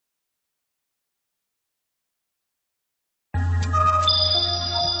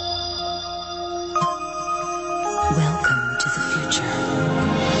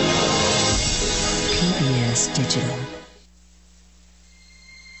Digital.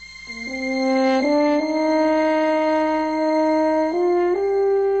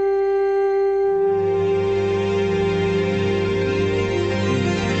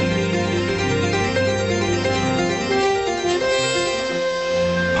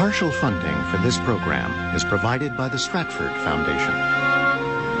 Partial funding for this program is provided by the Stratford Foundation.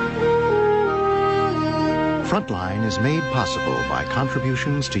 Frontline is made possible by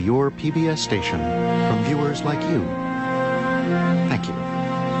contributions to your PBS station from viewers like you. Thank you.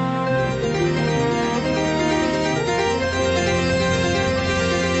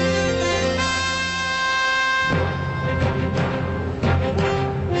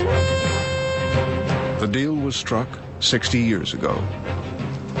 The deal was struck 60 years ago.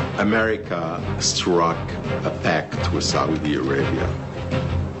 America struck a pact with Saudi Arabia.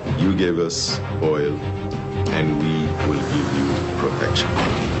 You give us oil, and we will give you protection.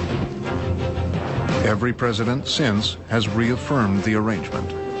 Every president since has reaffirmed the arrangement.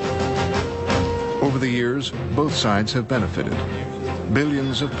 Over the years, both sides have benefited.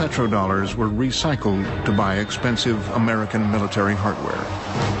 Billions of petrodollars were recycled to buy expensive American military hardware.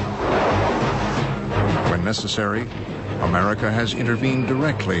 When necessary, America has intervened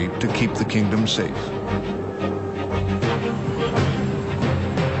directly to keep the kingdom safe.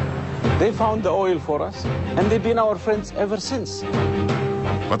 They found the oil for us, and they've been our friends ever since.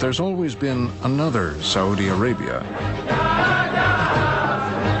 But there's always been another Saudi Arabia.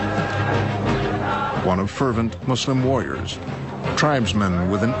 One of fervent Muslim warriors, tribesmen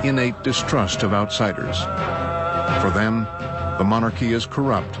with an innate distrust of outsiders. For them, the monarchy is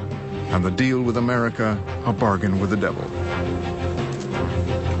corrupt, and the deal with America a bargain with the devil.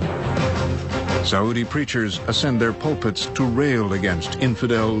 Saudi preachers ascend their pulpits to rail against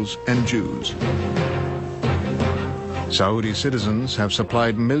infidels and Jews. Saudi citizens have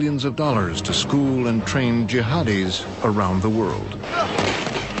supplied millions of dollars to school and train jihadis around the world.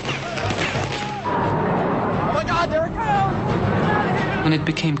 Oh my God, there it goes! When it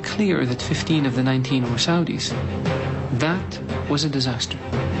became clear that 15 of the 19 were Saudis, that was a disaster.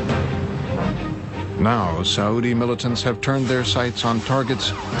 Now, Saudi militants have turned their sights on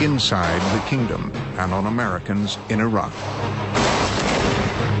targets inside the kingdom and on Americans in Iraq.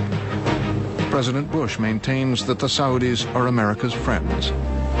 President Bush maintains that the Saudis are America's friends.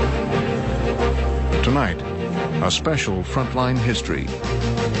 Tonight, a special Frontline history,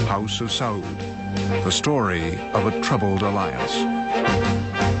 House of Saud, the story of a troubled alliance.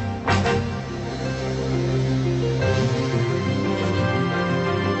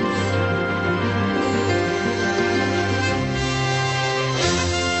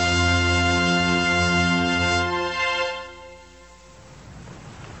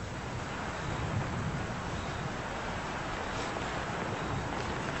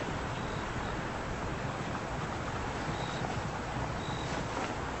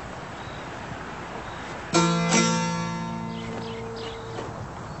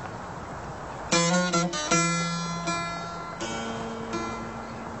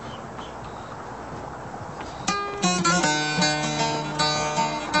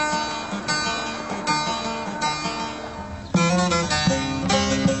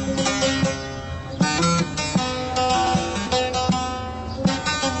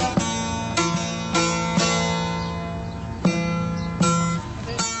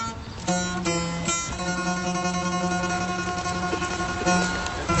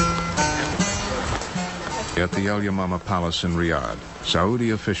 At the Al Yamama Palace in Riyadh, Saudi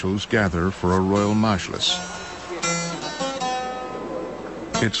officials gather for a royal majlis.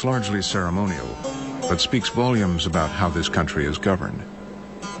 It's largely ceremonial, but speaks volumes about how this country is governed.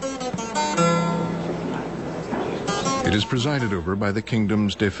 It is presided over by the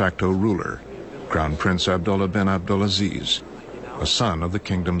kingdom's de facto ruler, Crown Prince Abdullah bin Abdulaziz, a son of the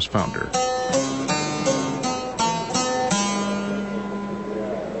kingdom's founder.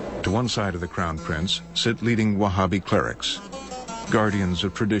 To one side of the Crown Prince sit leading Wahhabi clerics, guardians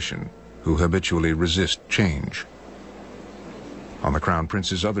of tradition who habitually resist change. On the Crown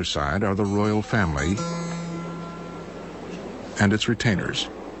Prince's other side are the royal family and its retainers.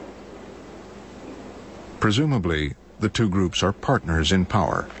 Presumably, the two groups are partners in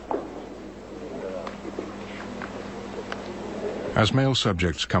power. As male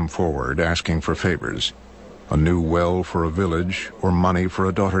subjects come forward asking for favors, a new well for a village or money for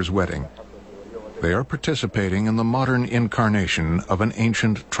a daughter's wedding, they are participating in the modern incarnation of an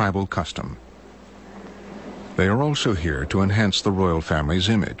ancient tribal custom. They are also here to enhance the royal family's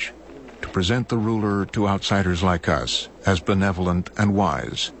image, to present the ruler to outsiders like us as benevolent and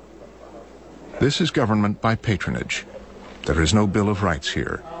wise. This is government by patronage. There is no Bill of Rights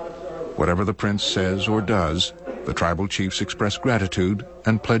here. Whatever the prince says or does The tribal chiefs express gratitude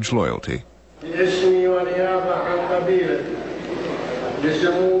and pledge loyalty. باسمي والنيابة عن قبيلتي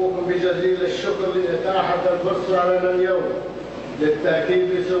لسموكم بجزيل الشكر لإتاحة الفرصة لنا اليوم للتأكيد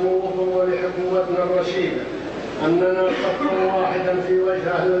لسموكم ولحكومتنا الرشيدة أننا خطا واحدا في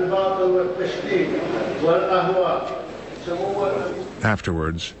وجه أهل الباطل والتشكيك والأهواء.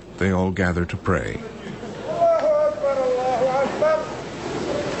 Afterwards, they all gather to pray.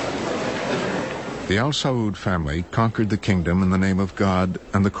 The Al Saud family conquered the kingdom in the name of God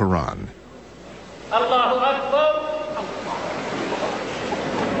and the Quran.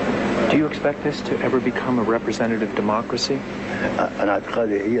 Do you expect this to ever become a representative democracy?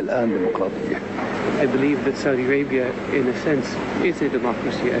 I believe that Saudi Arabia, in a sense, is a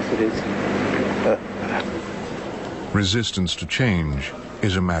democracy as it is. Resistance to change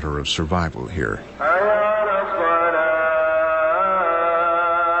is a matter of survival here.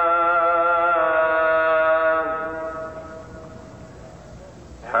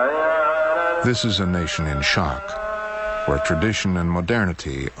 This is a nation in shock, where tradition and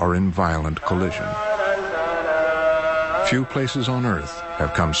modernity are in violent collision. Few places on earth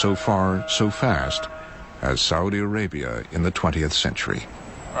have come so far, so fast, as Saudi Arabia in the 20th century.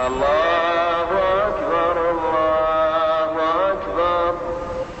 Allahu Akbar, Allahu Akbar,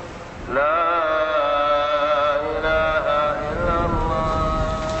 La ilaha illallah.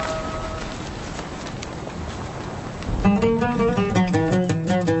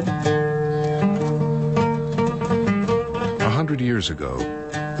 100 years ago,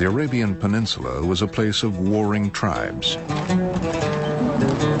 the Arabian Peninsula was a place of warring tribes.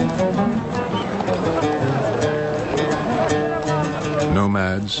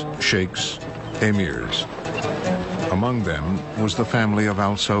 Nomads, sheikhs, emirs. Among them was the family of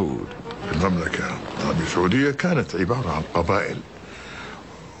Al Saud.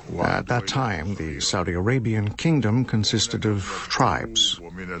 At that time, the Saudi Arabian kingdom consisted of tribes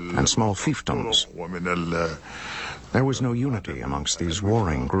and small fiefdoms. There was no unity amongst these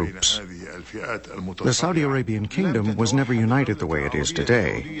warring groups. The Saudi Arabian kingdom was never united the way it is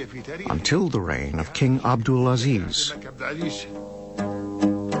today, until the reign of King Abdul Aziz.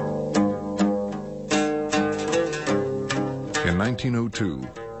 In 1902,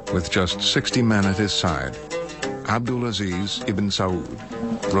 with just 60 men at his side, Abdul Aziz ibn Saud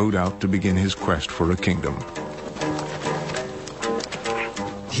rode out to begin his quest for a kingdom.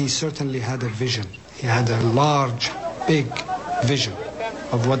 He certainly had a vision. He had a large, big vision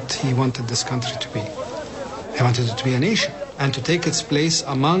of what he wanted this country to be. He wanted it to be a nation and to take its place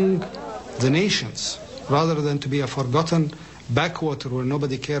among the nations, rather than to be a forgotten backwater where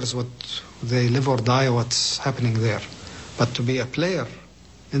nobody cares what they live or die or what's happening there, but to be a player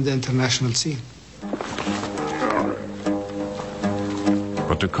in the international scene.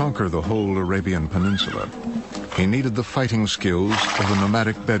 But to conquer the whole Arabian Peninsula, he needed the fighting skills of the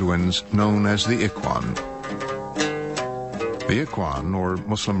nomadic Bedouins known as the Ikhwan. The Ikhwan, or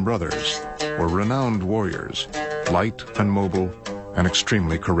Muslim Brothers, were renowned warriors, light and mobile and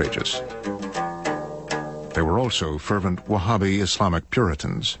extremely courageous. They were also fervent Wahhabi Islamic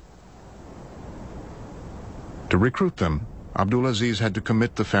Puritans. To recruit them, Abdulaziz had to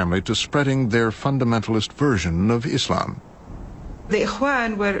commit the family to spreading their fundamentalist version of Islam. The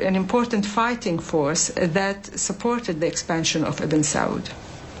Ikhwan were an important fighting force that supported the expansion of Ibn Saud.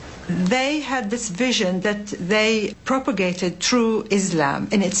 They had this vision that they propagated true Islam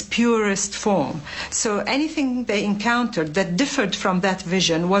in its purest form. So anything they encountered that differed from that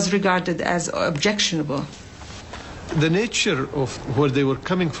vision was regarded as objectionable. The nature of where they were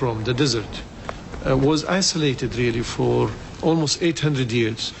coming from, the desert, was isolated really for almost 800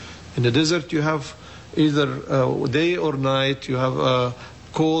 years. In the desert you have either day or night, you have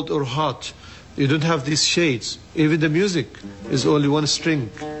cold or hot. You don't have these shades. Even the music is only one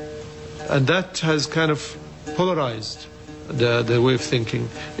string. And that has kind of polarized the way of thinking.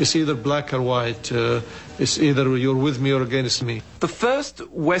 It's either black or white. It's either you're with me or against me. The first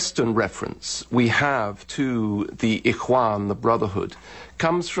Western reference we have to the Ikhwan, the Brotherhood,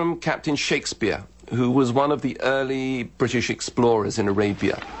 comes from Captain Shakespeare, who was one of the early British explorers in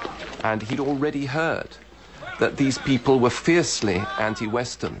Arabia. And he'd already heard that these people were fiercely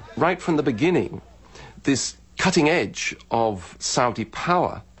anti-Western. Right from the beginning, this cutting edge of Saudi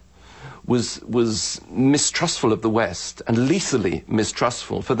power was mistrustful of the West and lethally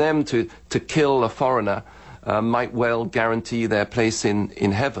mistrustful. For them to kill a foreigner might well guarantee their place in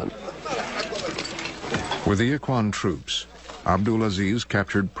heaven. With the Ikhwan troops, Abdulaziz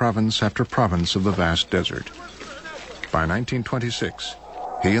captured province after province of the vast desert. By 1926,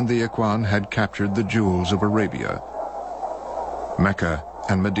 he and the Ikhwan had captured the jewels of Arabia, Mecca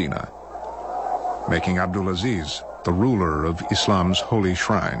and Medina. making Abdulaziz the ruler of Islam's holy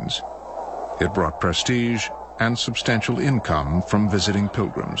shrines. It brought prestige and substantial income from visiting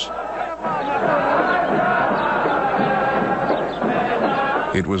pilgrims.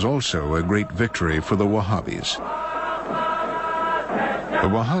 It was also a great victory for the Wahhabis. The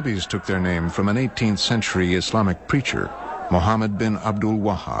Wahhabis took their name from an 18th century Islamic preacher, Muhammad bin Abdul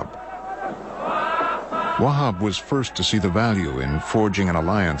Wahhab. Wahhab was first to see the value in forging an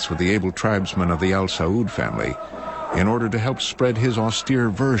alliance with the able tribesmen of the Al Saud family in order to help spread his austere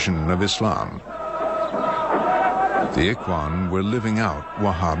version of Islam. The Ikhwan were living out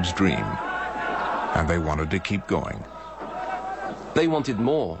Wahhab's dream, and they wanted to keep going. They wanted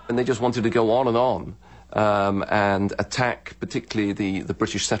more, and they just wanted to go on and attack particularly the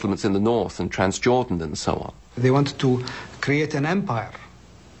British settlements in the north and Transjordan and so on. They wanted to create an empire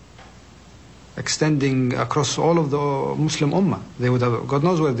extending across all of the Muslim Ummah. They would have, God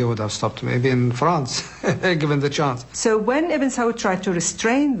knows where they would have stopped, maybe in France, given the chance. So when Ibn Saud tried to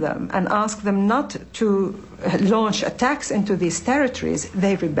restrain them and ask them not to launch attacks into these territories,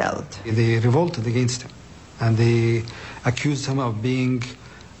 they rebelled. They revolted against him, and they accused him of being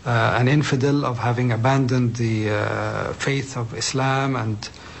an infidel, of having abandoned the faith of Islam and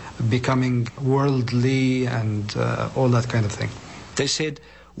becoming worldly and all that kind of thing. They said,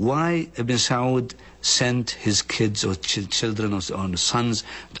 why Ibn Saud sent his kids or children or sons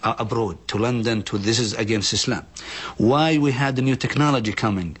abroad to London this is against Islam? Why we had the new technology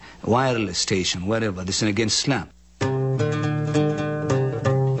coming, wireless station, whatever, this is against Islam?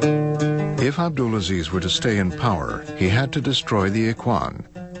 If Abdulaziz were to stay in power, he had to destroy the Ikhwan.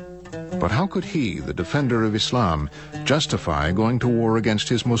 But how could he, the defender of Islam, justify going to war against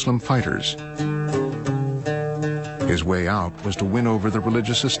his Muslim fighters? His way out was to win over the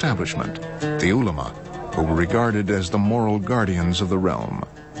religious establishment, the ulama, who were regarded as the moral guardians of the realm.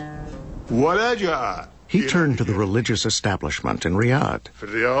 He turned to the religious establishment in Riyadh.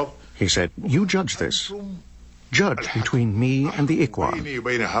 He said, "You judge this. Judge between me and the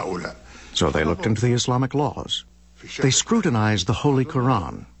Ikhwan." So they looked into the Islamic laws. They scrutinized the Holy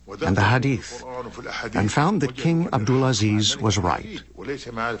Quran and the Hadith and found that King Abdulaziz was right.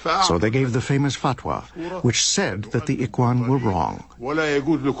 So they gave the famous fatwa, which said that the Ikhwan were wrong.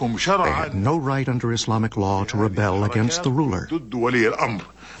 They had no right under Islamic law to rebel against the ruler.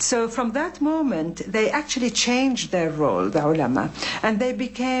 So from that moment, they actually changed their role, the ulama, and they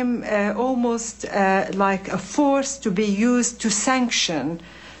became almost like a force to be used to sanction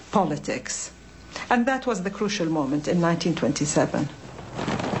politics. And that was the crucial moment in 1927.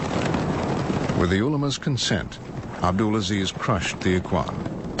 With the ulama's consent, Abdulaziz crushed the Ikhwan.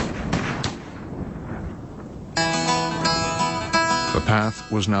 The path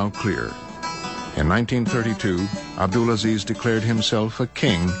was now clear. In 1932, Abdulaziz declared himself a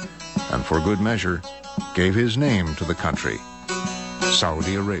king and, for good measure, gave his name to the country,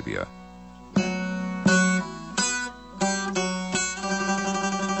 Saudi Arabia.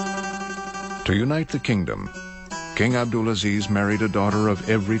 To unite the kingdom, King Abdulaziz married a daughter of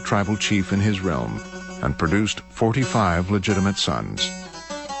every tribal chief in his realm and produced 45 legitimate sons.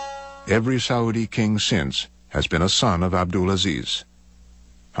 Every Saudi king since has been a son of Abdulaziz.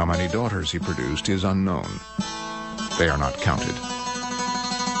 How many daughters he produced is unknown. They are not counted.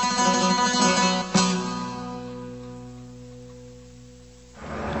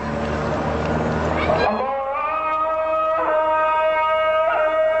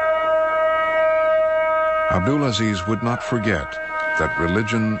 Abdulaziz would not forget that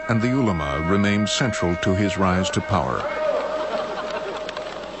religion and the ulama remained central to his rise to power.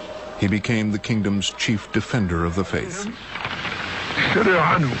 He became the kingdom's chief defender of the faith.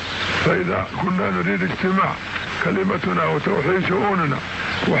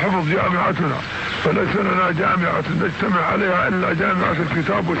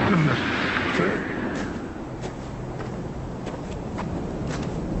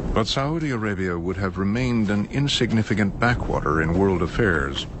 But Saudi Arabia would have remained an insignificant backwater in world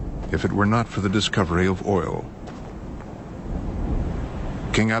affairs if it were not for the discovery of oil.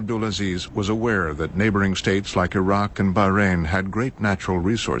 King Abdulaziz was aware that neighboring states like Iraq and Bahrain had great natural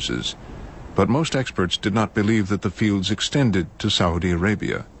resources, but most experts did not believe that the fields extended to Saudi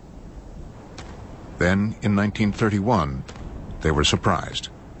Arabia. Then, in 1931, they were surprised.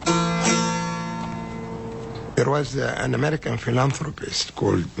 There was an American philanthropist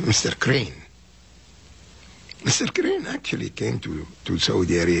called Mr. Crane. Mr. Crane actually came to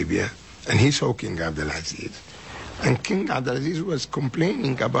Saudi Arabia, and he saw King Abdulaziz. And King Abdulaziz was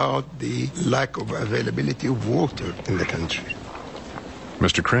complaining about the lack of availability of water in the country.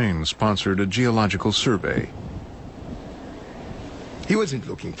 Mr. Crane sponsored a geological survey. He wasn't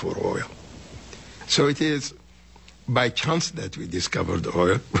looking for oil. So it is by chance that we discovered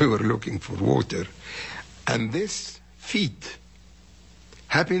oil. We were looking for water. And this feat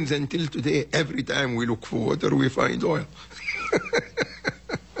happens until today. Every time we look for water, we find oil.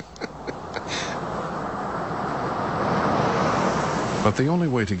 But the only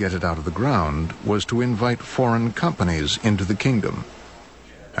way to get it out of the ground was to invite foreign companies into the kingdom.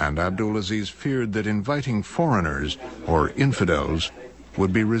 And Abdulaziz feared that inviting foreigners, or infidels,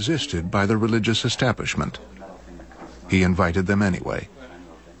 would be resisted by the religious establishment. He invited them anyway.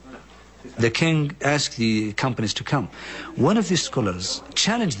 The king asked the companies to come. One of the scholars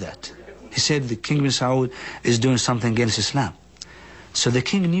challenged that. He said the King bin Saud is doing something against Islam. So the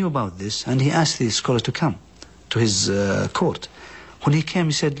king knew about this, and he asked the scholars to come to his court. When he came,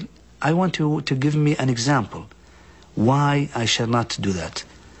 he said, I want you to give me an example why I shall not do that.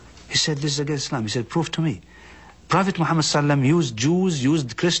 He said, this is against Islam. He said, prove to me. Prophet Muhammad ﷺ used Jews,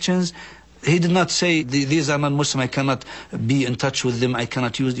 used Christians. He did not say, these are non-Muslim, I cannot be in touch with them, I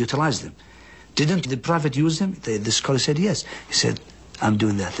cannot utilize them. Didn't the Prophet use them? The scholar said, yes. He said, I'm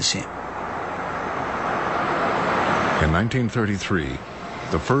doing that the same. In 1933,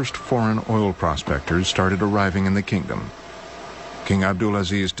 the first foreign oil prospectors started arriving in the kingdom. King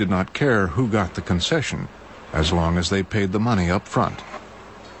Abdulaziz did not care who got the concession, as long as they paid the money up front.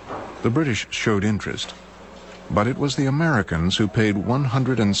 The British showed interest, but it was the Americans who paid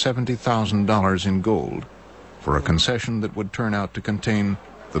 $170,000 in gold for a concession that would turn out to contain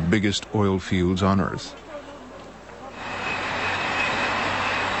the biggest oil fields on Earth.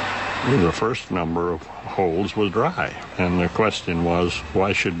 The first number of holes was dry, and the question was,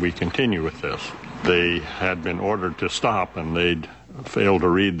 why should we continue with this? They had been ordered to stop, and they'd failed to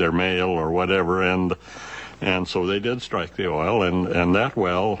read their mail or whatever, and so they did strike the oil, and that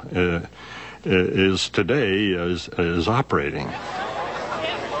well is today operating.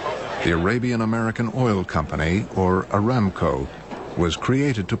 The Arabian American Oil Company, or Aramco, was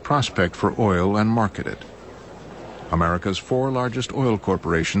created to prospect for oil and market it. America's 4 largest oil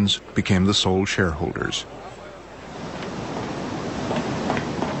corporations became the sole shareholders.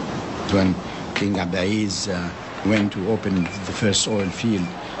 When King Abdulaziz went to open the first oil field,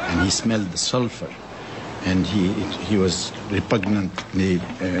 and he smelled the sulfur, and he was repugnantly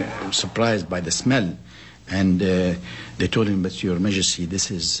surprised by the smell, and they told him, but Your Majesty, this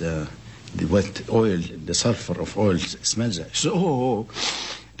is what oil, the sulfur of oil smells like. So,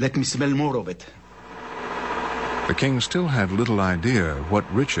 let me smell more of it. The king still had little idea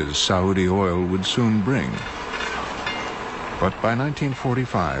what riches Saudi oil would soon bring. But by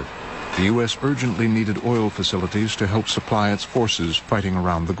 1945, the U.S. urgently needed oil facilities to help supply its forces fighting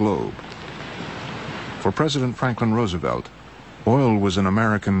around the globe. For President Franklin Roosevelt, oil was an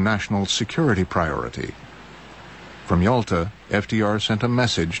American national security priority. From Yalta, FDR sent a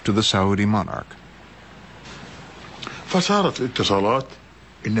message to the Saudi monarch. The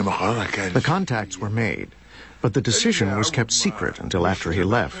contacts were made, but the decision was kept secret until after he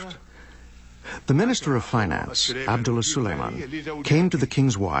left. The Minister of Finance, Abdullah Suleiman, came to the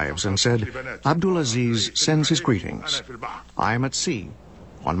king's wives and said, Abdulaziz sends his greetings. I am at sea,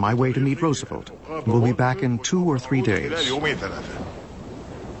 on my way to meet Roosevelt. We'll be back in 2 or 3 days.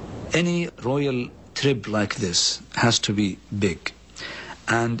 Any royal trip like this has to be big.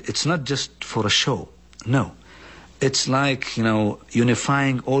 And it's not just for a show. No. It's like,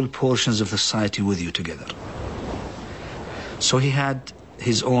 unifying all portions of the society with you together. So he had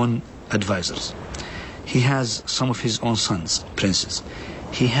his own advisors. He has some of his own sons, princes.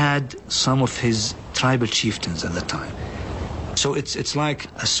 He had some of his tribal chieftains at the time. So it's like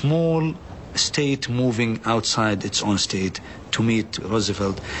a small state moving outside its own state to meet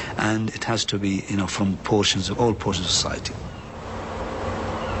Roosevelt, and it has to be, from all portions of society.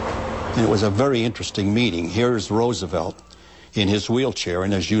 It was a very interesting meeting. Here's Roosevelt in his wheelchair,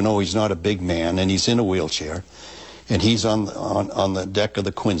 and as you know, he's not a big man, and he's in a wheelchair, and he's on the deck of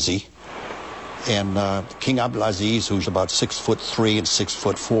the Quincy, and King Abdulaziz, who's about 6'3" and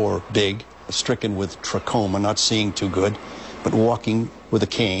 6'4" big, stricken with trachoma, not seeing too good, but walking with a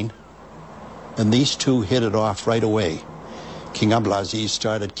cane, and these two hit it off right away. King Abdulaziz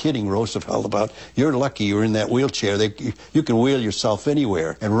started kidding Roosevelt about, you're lucky you're in that wheelchair. You can wheel yourself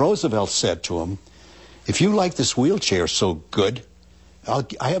anywhere. And Roosevelt said to him, if you like this wheelchair so good,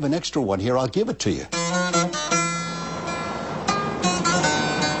 I have an extra one here, I'll give it to you.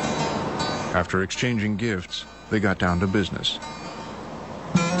 After exchanging gifts, they got down to business.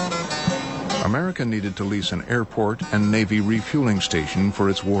 America needed to lease an airport and Navy refueling station for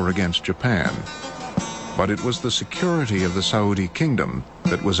its war against Japan. But it was the security of the Saudi kingdom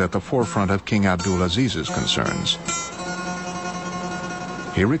that was at the forefront of King Abdulaziz's concerns.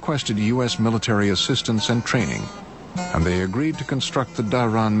 He requested U.S. military assistance and training, and they agreed to construct the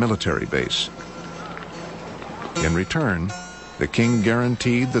Dahran military base. In return, the king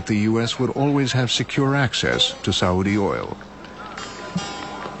guaranteed that the U.S. would always have secure access to Saudi oil.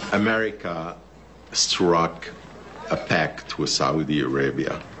 America struck a pact with Saudi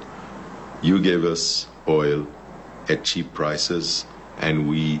Arabia. You give us oil at cheap prices, and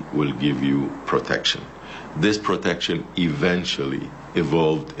we will give you protection. This protection eventually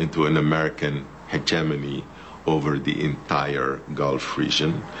evolved into an American hegemony over the entire Gulf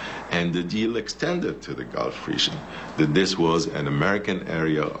region, and the deal extended to the Gulf region, that this was an American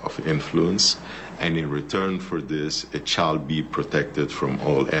area of influence, and in return for this, it shall be protected from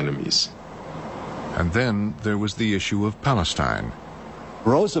all enemies. And then there was the issue of Palestine.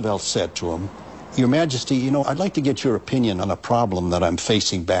 Roosevelt said to him, "Your Majesty, you know, I'd like to get your opinion on a problem that I'm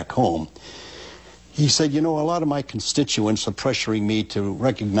facing back home." He said, "You know, a lot of my constituents are pressuring me to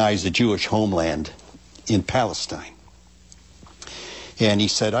recognize the Jewish homeland in Palestine." And he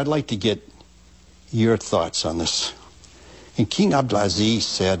said, "I'd like to get your thoughts on this." And King Abdulaziz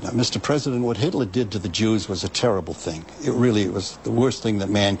said, "Mr. President, what Hitler did to the Jews was a terrible thing. It really was the worst thing that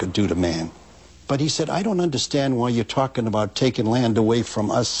man could do to man." But he said, "I don't understand why you're talking about taking land away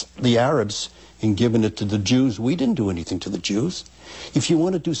from us, the Arabs, and giving it to the Jews. We didn't do anything to the Jews. If you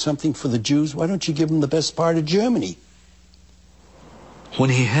want to do something for the Jews, why don't you give them the best part of Germany?" When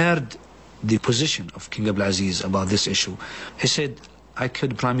he heard the position of King Abdulaziz about this issue, he said, "I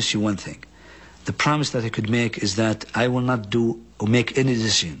could promise you one thing. The promise that I could make is that I will not do or make any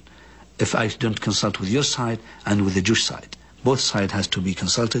decision if I don't consult with your side and with the Jewish side. Both sides has to be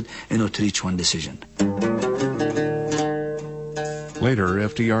consulted in order to reach one decision." Later,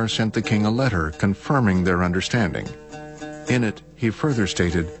 FDR sent the king a letter confirming their understanding. In it, he further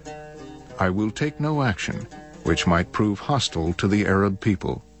stated, "I will take no action which might prove hostile to the Arab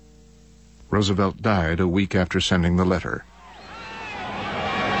people." Roosevelt died a week after sending the letter.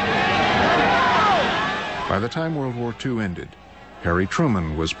 By the time World War II ended, Harry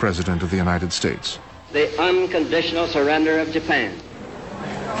Truman was President of the United States. The unconditional surrender of Japan.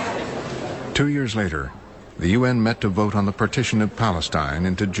 2 years later, the UN met to vote on the partition of Palestine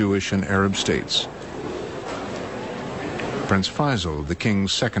into Jewish and Arab states. Prince Faisal, the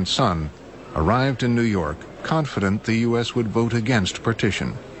king's second son, arrived in New York, confident the U.S. would vote against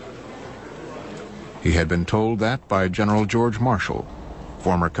partition. He had been told that by General George Marshall,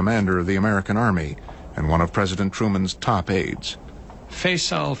 former commander of the American Army and one of President Truman's top aides.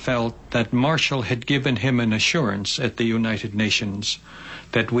 Faisal felt that Marshall had given him an assurance at the United Nations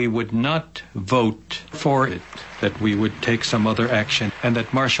that we would not vote for it, that we would take some other action, and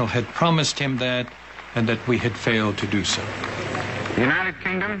that Marshall had promised him that, and that we had failed to do so. The United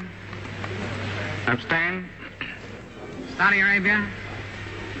Kingdom, abstain. Saudi Arabia,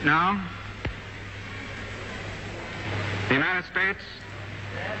 no. The United States,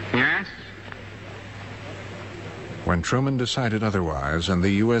 yes. When Truman decided otherwise and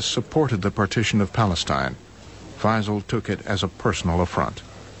the U.S. supported the partition of Palestine, Faisal took it as a personal affront.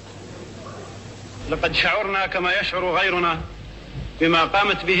 لقد شعرنا كما يشعر غيرنا بما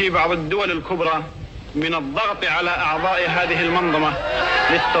قامت به بعض الدول الكبرى من الضغط على أعضاء هذه المنظمة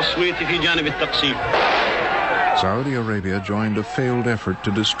للتصويت في جانب التقسيم. Saudi Arabia joined a failed effort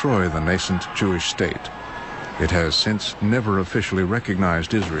to destroy the nascent Jewish state. It has since never officially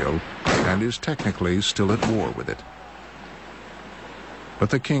recognized Israel and is technically still at war with it. But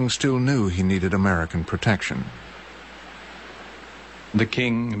the king still knew he needed American protection. The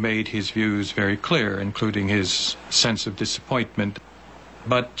king made his views very clear, including his sense of disappointment.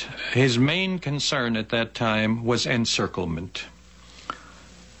 But his main concern at that time was encirclement.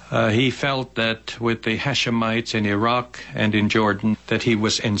 He felt that with the Hashemites in Iraq and in Jordan, that he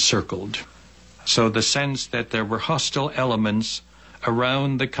was encircled. So the sense that there were hostile elements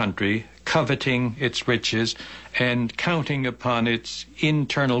around the country, coveting its riches and counting upon its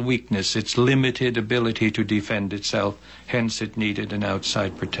internal weakness, its limited ability to defend itself, hence it needed an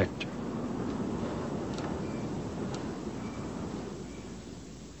outside protector.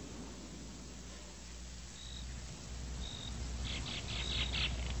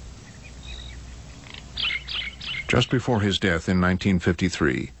 Just before his death in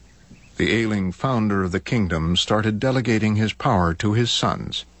 1953, the ailing founder of the kingdom started delegating his power to his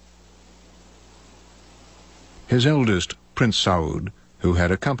sons. His eldest, Prince Saud, who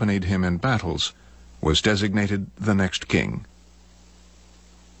had accompanied him in battles, was designated the next king.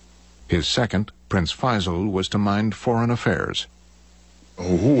 His second, Prince Faisal, was to mind foreign affairs. He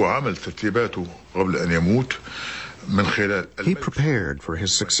prepared for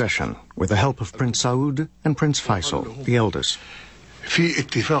his succession with the help of Prince Saud and Prince Faisal, the eldest.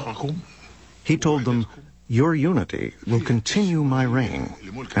 He told them, "Your unity will continue my reign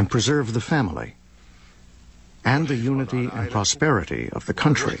and preserve the family and the unity and prosperity of the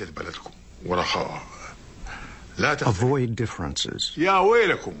country. Avoid differences.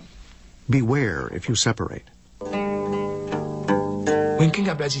 Beware if you separate." When King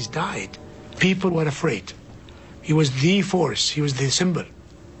Abdulaziz died, people were afraid. He was the force, he was the symbol.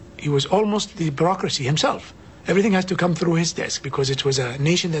 He was almost the bureaucracy himself. Everything has to come through his desk because it was a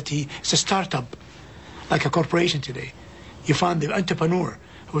nation it's a startup, like a corporation today. You find the entrepreneur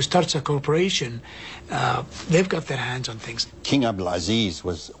who starts a corporation, they've got their hands on things. King Abdulaziz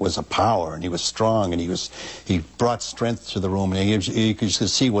was a power, and he was strong, and he brought strength to the room, and you could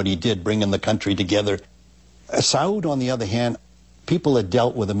see what he did, bringing the country together. Saud, on the other hand, people that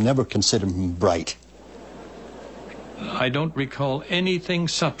dealt with him never considered him bright. I don't recall anything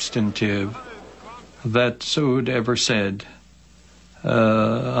substantive that Saud ever said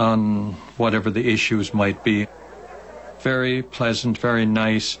on whatever the issues might be. Very pleasant, very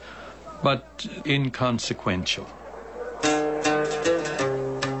nice, but inconsequential.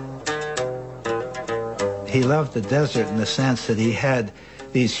 He loved the desert in the sense that he had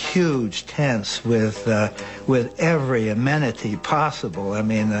these huge tents with every amenity possible. I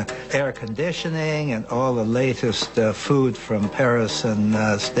mean, air conditioning and all the latest food from Paris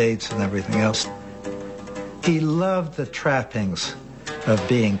and States and everything else. He loved the trappings of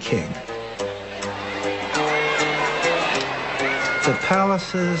being king. The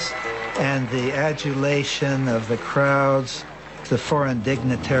palaces and the adulation of the crowds, the foreign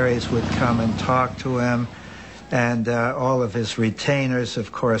dignitaries would come and talk to him, and all of his retainers,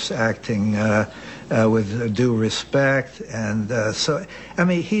 of course, acting with due respect. And so, I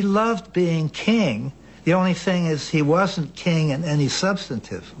mean, he loved being king. The only thing is he wasn't king in any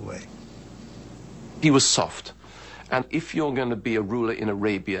substantive way. He was soft. And if you're going to be a ruler in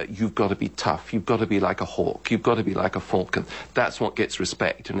Arabia, you've got to be tough. You've got to be like a hawk. You've got to be like a falcon. That's what gets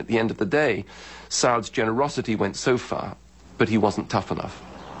respect. And at the end of the day, Saud's generosity went so far, but he wasn't tough enough.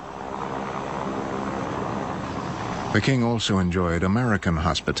 The king also enjoyed American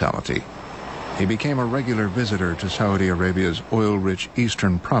hospitality. He became a regular visitor to Saudi Arabia's oil-rich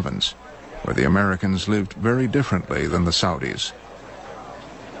eastern province, where the Americans lived very differently than the Saudis.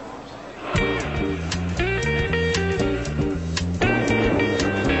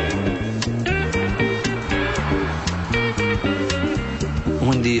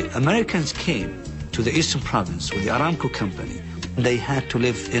 When the Americans came to the eastern province with the Aramco company, they had to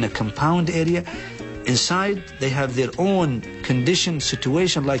live in a compound area. Inside, they have their own conditioned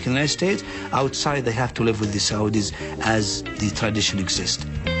situation like in the United States. Outside, they have to live with the Saudis as the tradition exists.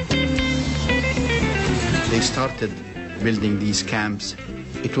 They started building these camps.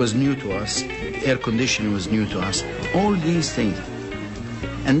 It was new to us. Air conditioning was new to us. All these things.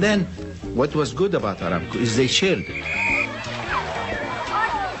 And then, what was good about Aramco is they shared it.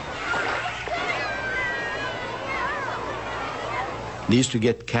 They used to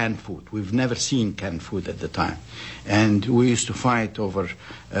get canned food. We've never seen canned food at the time. And we used to fight over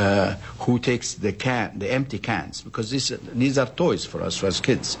who takes the empty cans, because these are toys for us as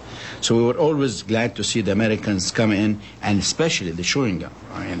kids. So we were always glad to see the Americans come in, and especially the chewing gum.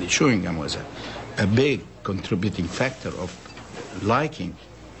 I mean, the chewing gum was a big contributing factor of liking.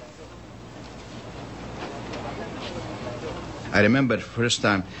 I remember the first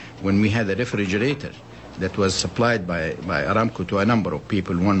time when we had a refrigerator that was supplied by Aramco to a number of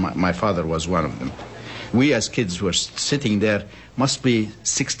people. My father was one of them. We as kids were sitting there, must be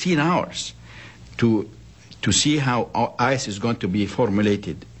 16 hours to see how ice is going to be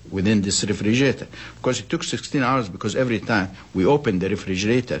formulated within this refrigerator. Of course, it took 16 hours because every time we opened the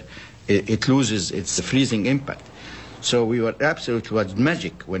refrigerator, it loses its freezing impact. So we were absolutely, it was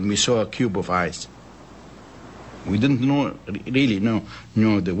magic when we saw a cube of ice. We didn't really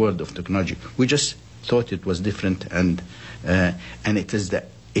know the world of technology. We just thought it was different, and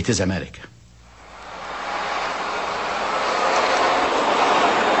it is America.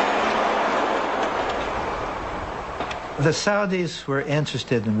 The Saudis were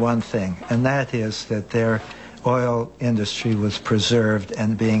interested in one thing, and that is that their oil industry was preserved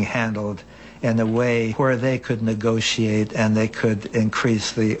and being handled in a way where they could negotiate and they could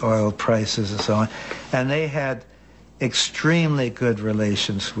increase the oil prices and so on. And they had extremely good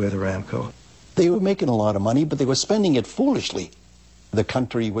relations with Aramco. They were making a lot of money, but they were spending it foolishly. The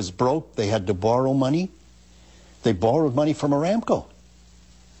country was broke. They had to borrow money. They borrowed money from Aramco.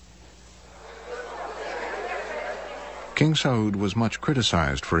 King Saud was much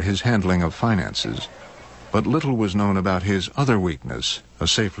criticized for his handling of finances, but little was known about his other weakness, a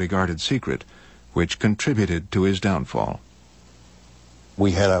safely guarded secret, which contributed to his downfall.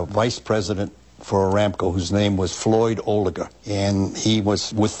 We had a vice president for Aramco whose name was Floyd Oliger, and he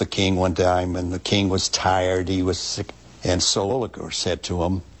was with the king one time, and the king was tired, he was sick, and so Oliger said to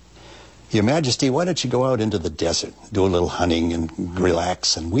him, "Your Majesty, why don't you go out into the desert, do a little hunting and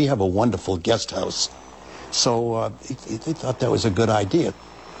relax, and we have a wonderful guest house." So they thought that was a good idea.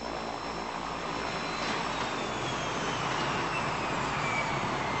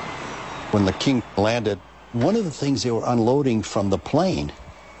 When the king landed, one of the things they were unloading from the plane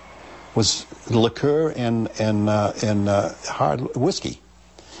was liquor and hard whiskey.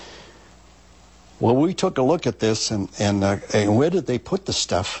 Well, we took a look at this, and where did they put the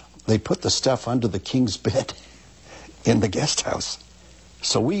stuff? They put the stuff under the king's bed in the guest house.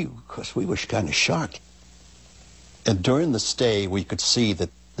 So of course, we were kind of shocked. And during the stay, we could see that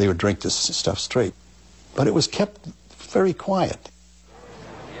they would drink this stuff straight. But it was kept very quiet.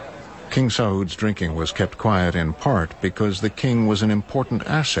 King Saud's drinking was kept quiet in part because the king was an important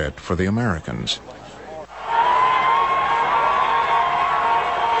asset for the Americans.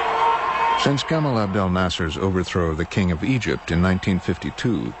 Since Gamal Abdel Nasser's overthrow of the King of Egypt in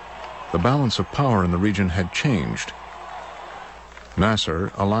 1952, the balance of power in the region had changed.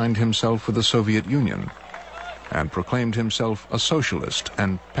 Nasser aligned himself with the Soviet Union and proclaimed himself a socialist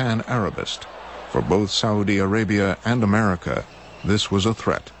and pan-Arabist. For both Saudi Arabia and America, this was a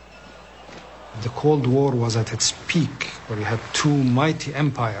threat. The Cold War was at its peak, where you had two mighty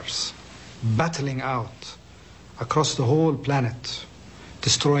empires battling out across the whole planet,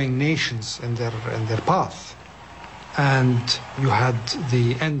 destroying nations in their path. And you had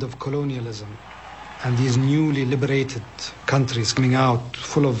the end of colonialism and these newly liberated countries coming out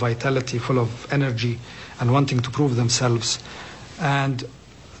full of vitality, full of energy, and wanting to prove themselves. And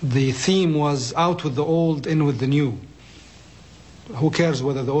the theme was out with the old, in with the new. Who cares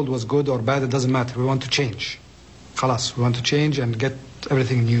whether the old was good or bad? It doesn't matter. We want to change. Khalas, we want to change and get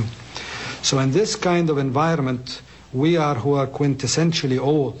everything new. So in this kind of environment, we who are quintessentially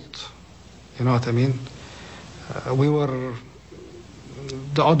old. You know what I mean? We were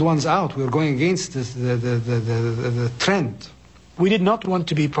the odd ones out. We were going against the trend. We did not want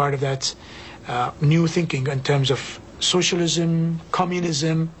to be part of that new thinking in terms of socialism,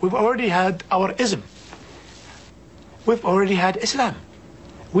 communism. We've already had our ism. We've already had Islam.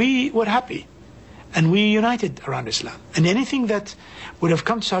 We were happy, and we united around Islam. And anything that would have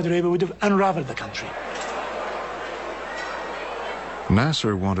come to Saudi Arabia would have unraveled the country.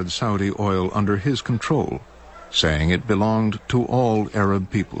 Nasser wanted Saudi oil under his control, saying it belonged to all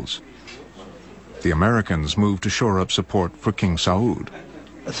Arab peoples. The Americans moved to shore up support for King Saud.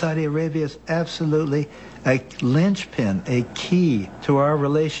 Saudi Arabia is absolutely a linchpin, a key to our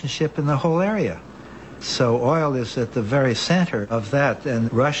relationship in the whole area. So oil is at the very center of that,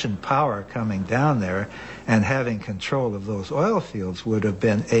 and Russian power coming down there and having control of those oil fields would have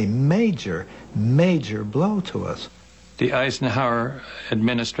been a major, major blow to us. The Eisenhower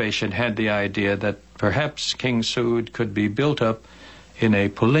administration had the idea that perhaps King Saud could be built up in a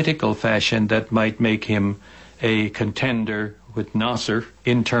political fashion that might make him a contender with Nasser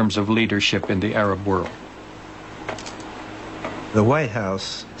in terms of leadership in the Arab world. The White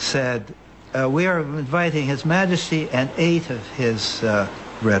House said, we are inviting His Majesty and 8 of his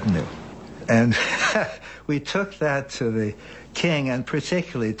retinue. And we took that to the king, and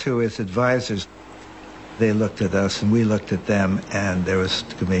particularly to his advisors. They looked at us and we looked at them, and there was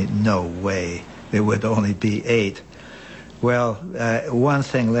to be no way there would only be 8. Well, one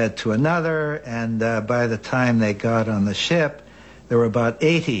thing led to another, and by the time they got on the ship, there were about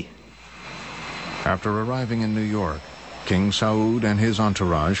 80. After arriving in New York, King Saud and his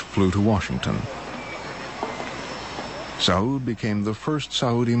entourage flew to Washington. Saud became the first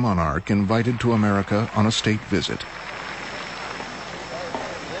Saudi monarch invited to America on a state visit.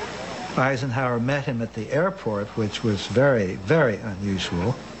 Eisenhower met him at the airport, which was very, very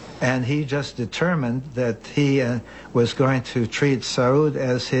unusual, and he just determined that he was going to treat Saud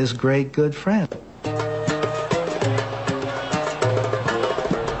as his great good friend.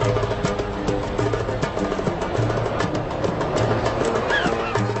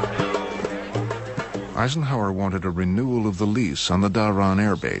 Eisenhower wanted a renewal of the lease on the Dhahran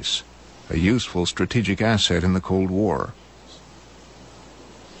Air Base, a useful strategic asset in the Cold War.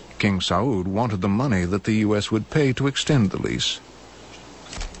 King Saud wanted the money that the U.S. would pay to extend the lease.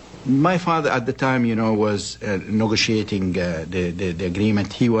 My father at the time, was negotiating the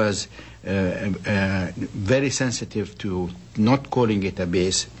agreement. He was very sensitive to not calling it a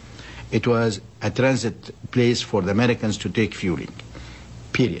base. It was a transit place for the Americans to take fueling,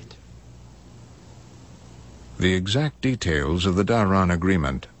 period. The exact details of the Dhahran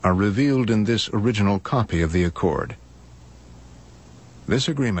Agreement are revealed in this original copy of the accord. This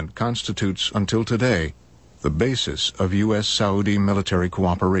agreement constitutes, until today, the basis of U.S.-Saudi military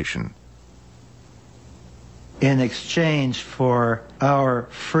cooperation. In exchange for our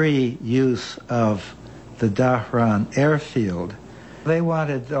free use of the Dhahran airfield, they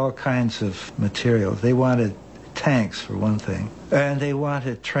wanted all kinds of materials. They wanted tanks, for one thing, and they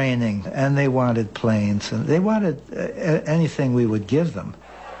wanted training, and they wanted planes, and they wanted anything we would give them.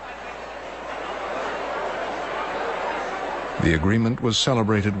 The agreement was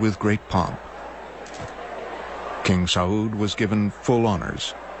celebrated with great pomp. King Saud was given full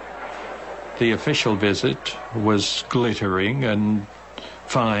honors. The official visit was glittering and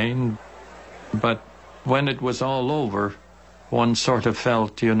fine, but when it was all over, one sort of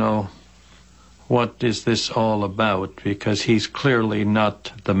felt, you know, what is this all about? Because he's clearly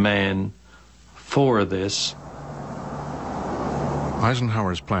not the man for this.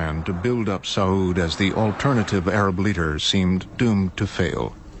 Eisenhower's plan to build up Saud as the alternative Arab leader seemed doomed to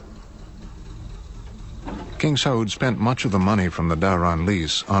fail. King Saud spent much of the money from the Dhahran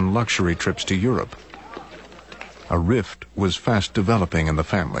lease on luxury trips to Europe. A rift was fast developing in the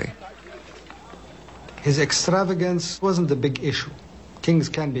family. His extravagance wasn't the big issue. Kings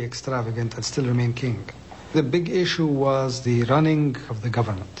can be extravagant and still remain king. The big issue was the running of the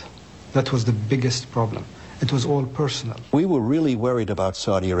government. That was the biggest problem. It was all personal. We were really worried about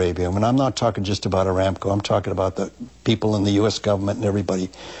Saudi Arabia. I mean, I'm not talking just about Aramco. I'm talking about the people in the U.S. government, and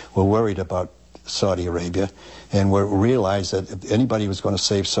everybody were worried about Saudi Arabia, and we realized that if anybody was going to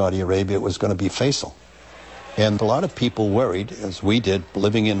save Saudi Arabia, it was going to be Faisal. And a lot of people worried, as we did,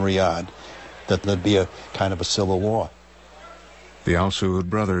 living in Riyadh, that there'd be a kind of a civil war. The Al Saud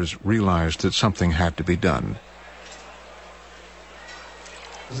brothers realized that something had to be done.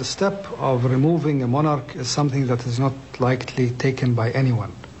 The step of removing a monarch is something that is not lightly taken by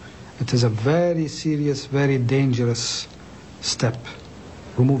anyone. It is a very serious, very dangerous step.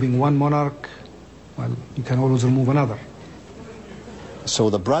 Removing one monarch, well, you can always remove another. So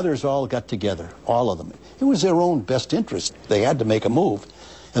the brothers all got together, all of them. It was their own best interest. They had to make a move.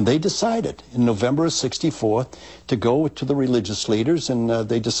 And they decided in November of '64 to go to the religious leaders, and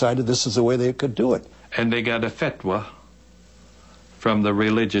they decided this is the way they could do it. And they got a fatwa from the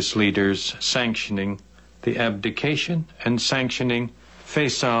religious leaders sanctioning the abdication and sanctioning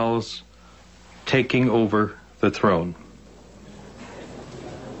Faisal's taking over the throne.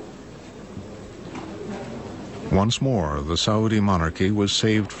 Once more, the Saudi monarchy was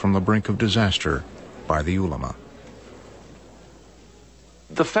saved from the brink of disaster by the ulama.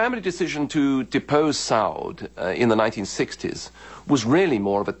 The family decision to depose Saud in the 1960s was really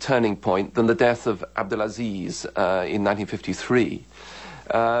more of a turning point than the death of Abdulaziz in 1953,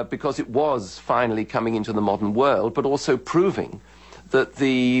 because it was finally coming into the modern world, but also proving that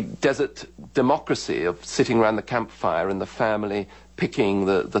the desert democracy of sitting around the campfire in the family, picking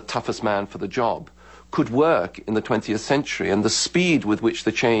the toughest man for the job, could work in the 20th century, and the speed with which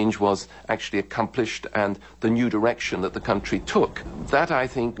the change was actually accomplished and the new direction that the country took. That, I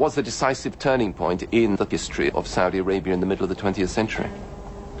think, was the decisive turning point in the history of Saudi Arabia in the middle of the 20th century.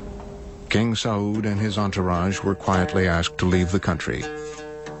 King Saud and his entourage were quietly asked to leave the country.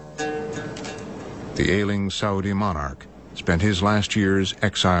 The ailing Saudi monarch spent his last years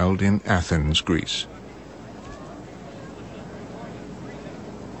exiled in Athens, Greece.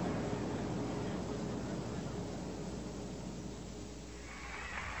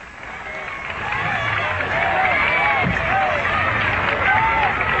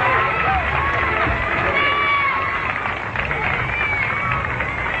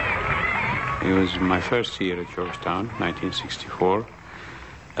 It was my first year at Georgetown, 1964.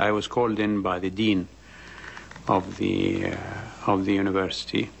 I was called in by the dean of the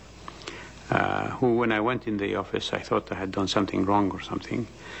university, who, when I went in the office, I thought I had done something wrong or something.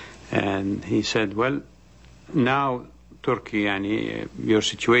 And he said, well, now, Turkey, your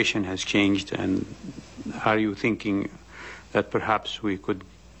situation has changed, and are you thinking that perhaps we could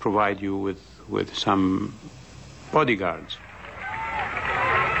provide you with some bodyguards?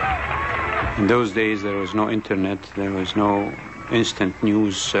 In those days, there was no internet, there was no instant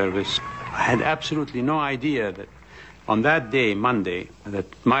news service. I had absolutely no idea that on that day, Monday, that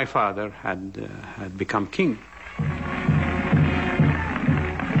my father had become king.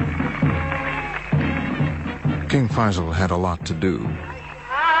 King Faisal had a lot to do.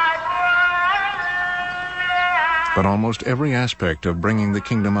 But almost every aspect of bringing the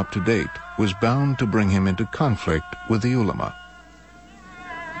kingdom up to date was bound to bring him into conflict with the ulama.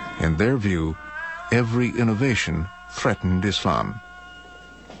 In their view, every innovation threatened Islam.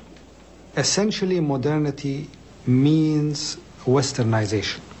 Essentially, modernity means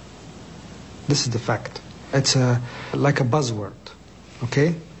westernization. This is the fact. It's like a buzzword.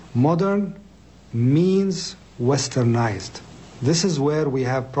 Okay? Modern means westernized. This is where we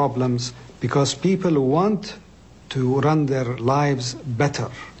have problems, because people want to run their lives better,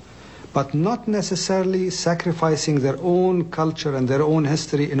 but not necessarily sacrificing their own culture and their own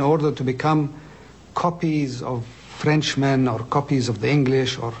history in order to become copies of Frenchmen or copies of the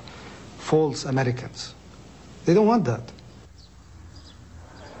English or false Americans. They don't want that.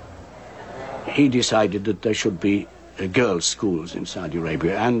 He decided that there should be girls' schools in Saudi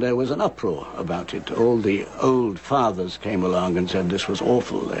Arabia, and there was an uproar about it. All the old fathers came along and said this was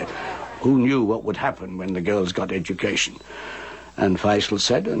awful. Who knew what would happen when the girls got education? And Faisal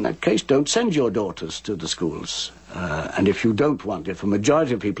said, in that case, don't send your daughters to the schools. And if you don't want, if a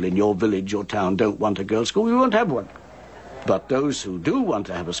majority of people in your village or town don't want a girls' school, you won't have one. But those who do want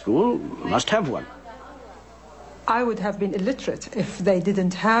to have a school must have one. I would have been illiterate if they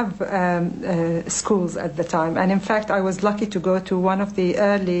didn't have schools at the time. And in fact, I was lucky to go to one of the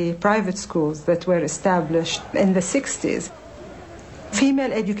early private schools that were established in the 60s.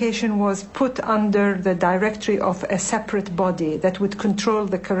 Female education was put under the directory of a separate body that would control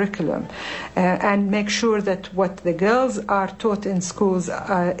the curriculum and make sure that what the girls are taught in schools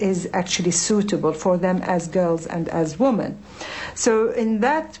is actually suitable for them as girls and as women. So in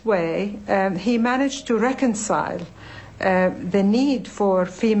that way, he managed to reconcile the need for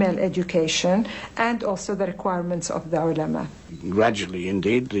female education and also the requirements of the ulama. Gradually,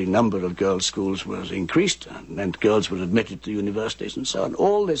 indeed, the number of girls' schools was increased, and girls were admitted to universities and so on.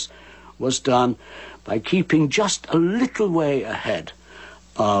 All this was done by keeping just a little way ahead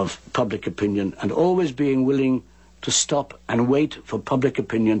of public opinion and always being willing to stop and wait for public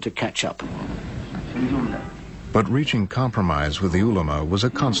opinion to catch up. But reaching compromise with the ulama was a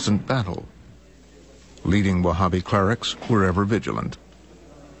constant battle. Leading Wahhabi clerics were ever vigilant.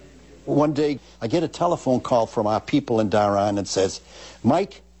 One day, I get a telephone call from our people in Dhahran and says,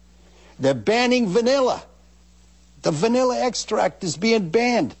 Mike, they're banning vanilla. The vanilla extract is being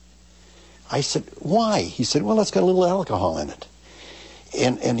banned. I said, why? He said, well, it's got a little alcohol in it.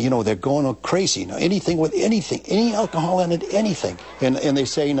 And you know, they're going crazy. Now, anything with anything, any alcohol in it, anything. And they're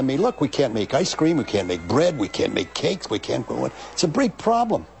saying to me, look, we can't make ice cream, we can't make bread, we can't make cakes, we can't go on. It's a big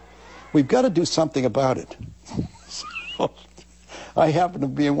problem. We've got to do something about it. So I happened to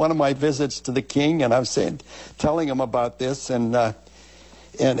be in one of my visits to the king, and I was telling him about this, and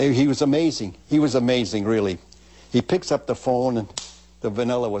he was amazing. He was amazing, really. He picks up the phone, and the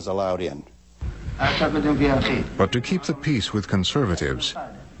vanilla was allowed in. But to keep the peace with conservatives,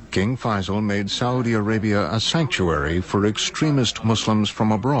 King Faisal made Saudi Arabia a sanctuary for extremist Muslims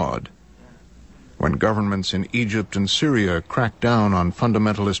from abroad. When governments in Egypt and Syria cracked down on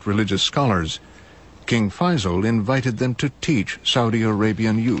fundamentalist religious scholars, King Faisal invited them to teach Saudi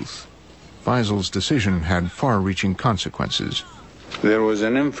Arabian youth. Faisal's decision had far-reaching consequences. There was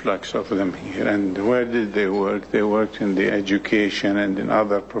an influx of them here, and where did they work? They worked in the education and in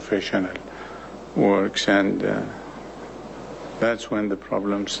other professional works, and that's when the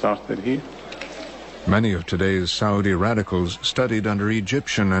problem started here. Many of today's Saudi radicals studied under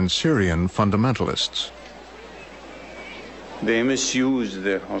Egyptian and Syrian fundamentalists. They misused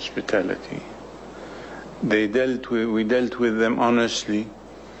their hospitality. We dealt with them honestly,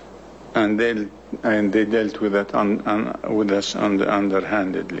 and they dealt with that with us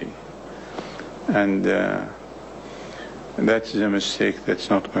underhandedly. And that's a mistake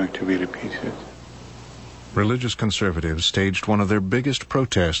that's not going to be repeated. Religious conservatives staged one of their biggest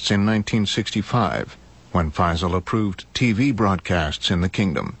protests in 1965, when Faisal approved TV broadcasts in the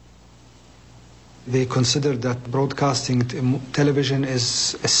kingdom. They considered that broadcasting television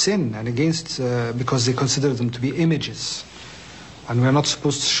is a sin and against, because they consider them to be images, and we're not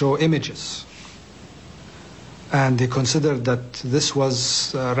supposed to show images. And they considered that this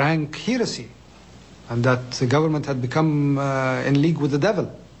was rank heresy, and that the government had become in league with the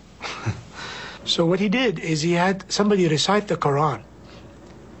devil. So what he did is he had somebody recite the Quran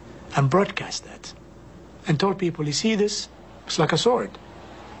and broadcast that and told people, you see this? It's like a sword.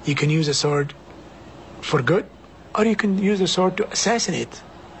 You can use a sword for good, or you can use a sword to assassinate.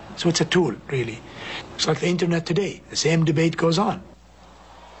 So it's a tool, really. It's like the internet today. The same debate goes on.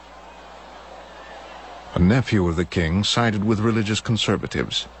 A nephew of the king sided with religious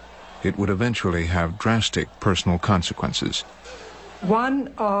conservatives. It would eventually have drastic personal consequences.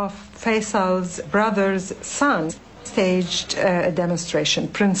 One of Faisal's brother's sons staged a demonstration,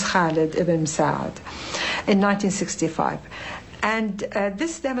 Prince Khalid ibn Saud, in 1965. And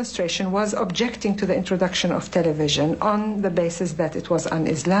this demonstration was objecting to the introduction of television on the basis that it was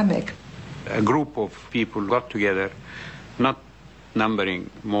un-Islamic. A group of people got together, not numbering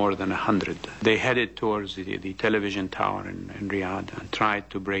more than 100. They headed towards the television tower in Riyadh and tried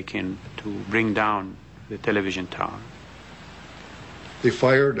to break in to bring down the television tower. They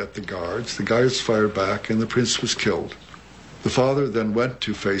fired at the guards fired back, and the prince was killed. The father then went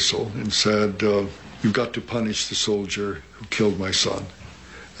to Faisal and said, you've got to punish the soldier who killed my son.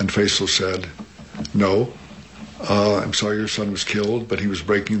 And Faisal said, no, I'm sorry your son was killed, but he was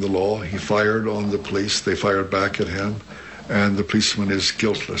breaking the law. He fired on the police, they fired back at him, and the policeman is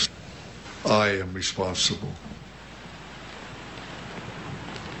guiltless. I am responsible.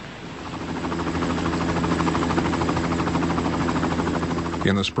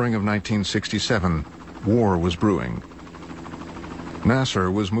 In the spring of 1967, war was brewing.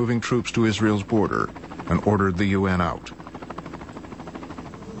 Nasser was moving troops to Israel's border and ordered the UN out.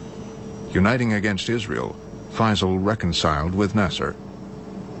 Uniting against Israel, Faisal reconciled with Nasser.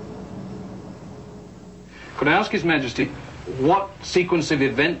 Could I ask His Majesty what sequence of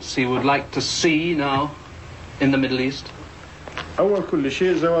events he would like to see now in the Middle East?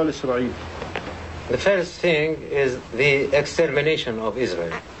 The first thing is the extermination of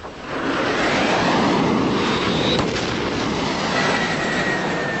Israel.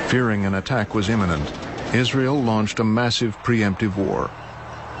 Fearing an attack was imminent, Israel launched a massive preemptive war.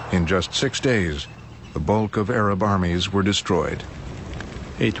 In just 6 days, the bulk of Arab armies were destroyed.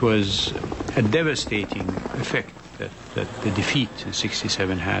 It was a devastating effect that the defeat in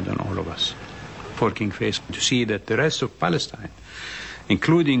 67 had on all of us. For King Faisal to see that the rest of Palestine,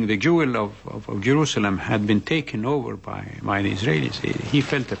 including the jewel of Jerusalem, had been taken over by the Israelis, he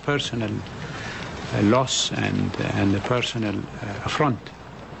felt a personal loss and a personal affront.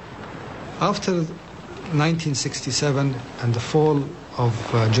 After 1967 and the fall of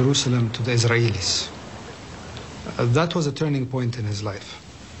Jerusalem to the Israelis, that was a turning point in his life.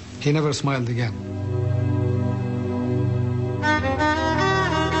 He never smiled again.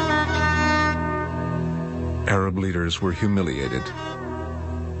 Arab leaders were humiliated.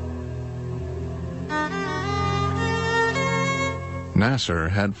 Nasser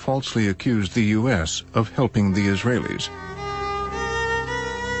had falsely accused the U.S. of helping the Israelis.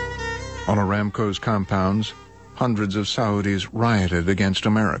 On Aramco's compounds, hundreds of Saudis rioted against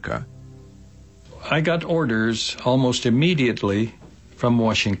America. I got orders almost immediately from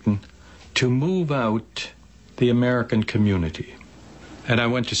Washington to move out the American community. And I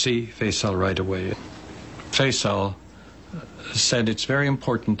went to see Faisal right away. Faisal said it's very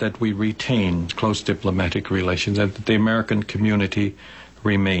important that we retain close diplomatic relations and that the American community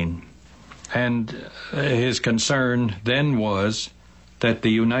remain. And his concern then was that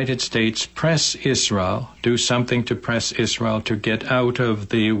the United States press Israel, do something to press Israel to get out of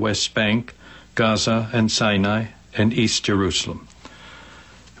the West Bank, Gaza and Sinai and East Jerusalem,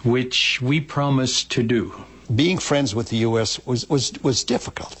 which we promised to do. Being friends with the U.S. was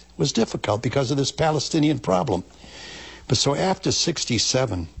difficult. It was difficult because of this Palestinian problem. But so after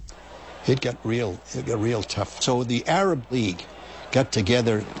 67, it got real tough. So the Arab League got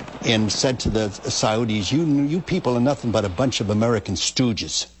together and said to the Saudis, you people are nothing but a bunch of American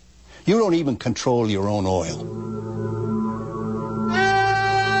stooges. You don't even control your own oil.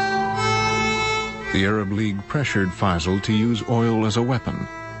 The Arab League pressured Faisal to use oil as a weapon.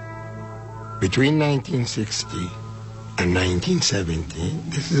 Between 1960 and 1970,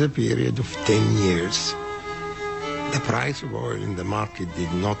 this is a period of 10 years. The price of oil in the market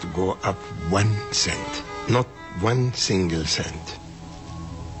did not go up 1 cent, not 1 single cent.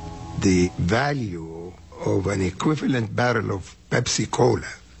 The value of an equivalent barrel of Pepsi Cola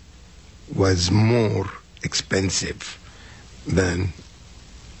was more expensive than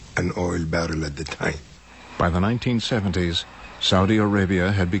an oil barrel at the time. By the 1970s, Saudi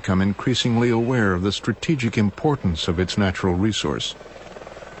Arabia had become increasingly aware of the strategic importance of its natural resource.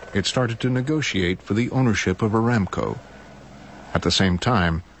 It started to negotiate for the ownership of Aramco. At the same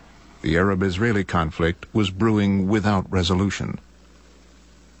time, the Arab-Israeli conflict was brewing without resolution.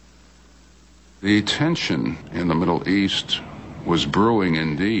 The tension in the Middle East was brewing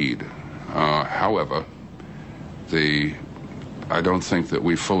indeed. However, I don't think that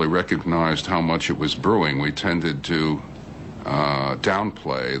we fully recognized how much it was brewing. We tended to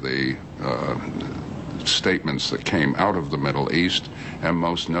downplay the statements that came out of the Middle East, and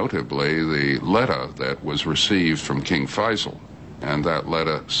most notably the letter that was received from King Faisal. And that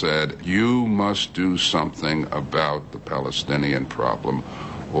letter said, you must do something about the Palestinian problem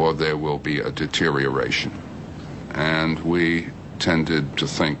or there will be a deterioration. And we tended to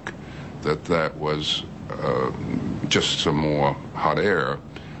think that that was just some more hot air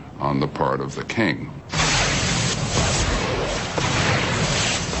on the part of the king.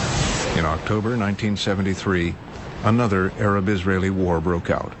 In October 1973, another Arab-Israeli war broke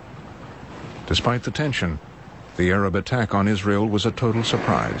out. Despite the tension, the Arab attack on Israel was a total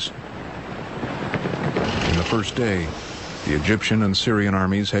surprise. In the first day, the Egyptian and Syrian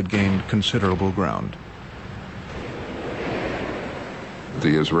armies had gained considerable ground.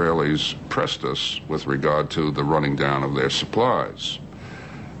 The Israelis pressed us with regard to the running down of their supplies.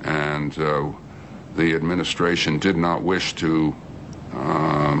 And the administration did not wish to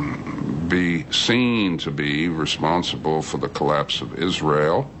be seen to be responsible for the collapse of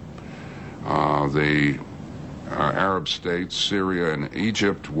Israel. The Arab states, Syria and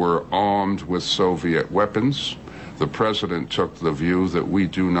Egypt, were armed with Soviet weapons. The president took the view that we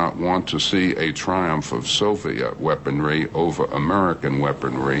do not want to see a triumph of Soviet weaponry over American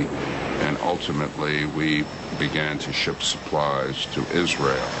weaponry, and ultimately we began to ship supplies to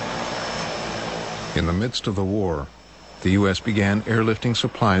Israel. In the midst of the war, the U.S. began airlifting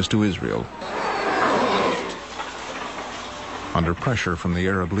supplies to Israel. Under pressure from the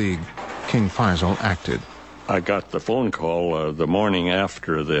Arab League, King Faisal acted. I got the phone call the morning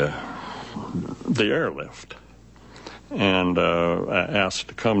after the airlift, and asked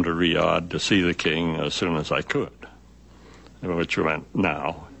to come to Riyadh to see the king as soon as I could, which meant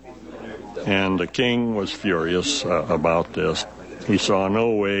now. And the king was furious about this. He saw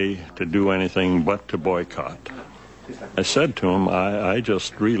no way to do anything but to boycott. I said to him, I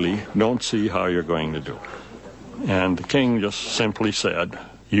just really don't see how you're going to do it. And the king just simply said,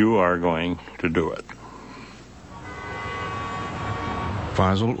 you are going to do it.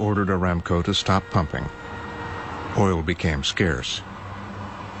 Faisal ordered Aramco to stop pumping. Oil became scarce.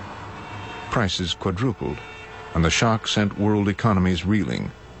 Prices quadrupled, and the shock sent world economies reeling.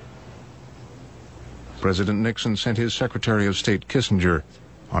 President Nixon sent his Secretary of State Kissinger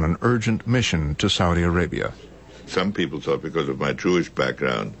on an urgent mission to Saudi Arabia. Some people thought because of my Jewish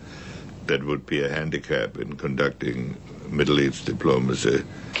background that would be a handicap in conducting Middle East diplomacy.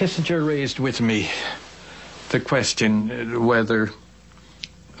 Kissinger raised with me the question whether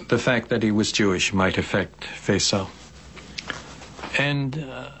the fact that he was Jewish might affect Faisal. And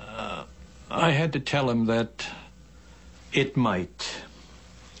I had to tell him that it might.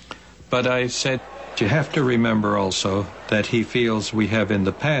 But I said, you have to remember also that he feels we have in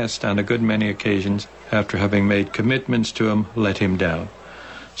the past, on a good many occasions, after having made commitments to him, let him down.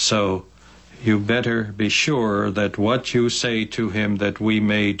 So you better be sure that what you say to him that we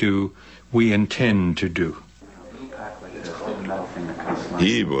may do, we intend to do.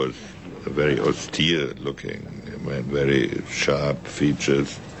 He was very austere looking, man, very sharp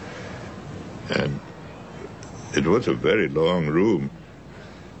features, and it was a very long room.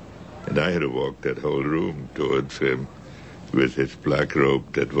 And I had to walk that whole room towards him with his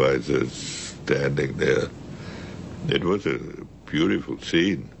black-robed advisors standing there. It was a beautiful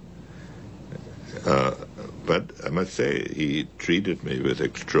scene. But I must say, he treated me with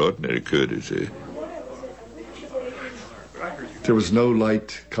extraordinary courtesy. There was no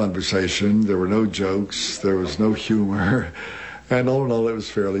light conversation, there were no jokes, there was no humor, and all in all it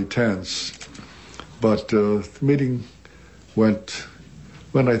was fairly tense. But the meeting went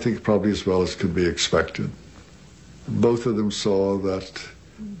I think probably as well as could be expected. Both of them saw that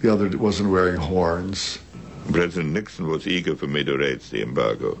the other wasn't wearing horns. President Nixon was eager for me to raise the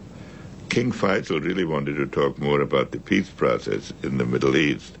embargo. King Faisal really wanted to talk more about the peace process in the Middle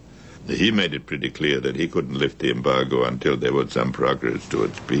East. He made it pretty clear that he couldn't lift the embargo until there was some progress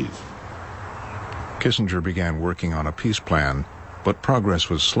towards peace. Kissinger began working on a peace plan, but progress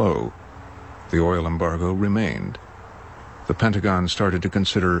was slow. The oil embargo remained. The Pentagon started to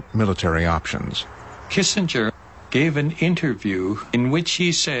consider military options. Kissinger gave an interview in which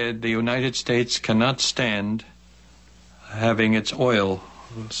he said the United States cannot stand having its oil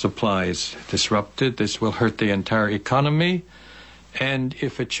supplies disrupted. This will hurt the entire economy. And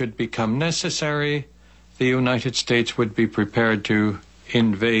if it should become necessary, the United States would be prepared to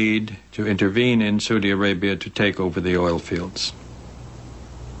invade, to intervene in Saudi Arabia to take over the oil fields.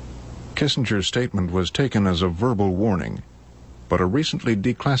 Kissinger's statement was taken as a verbal warning, but a recently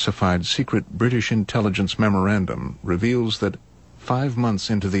declassified secret British intelligence memorandum reveals that 5 months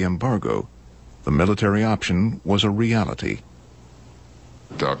into the embargo, the military option was a reality.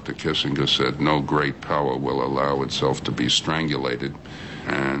 Dr. Kissinger said no great power will allow itself to be strangulated,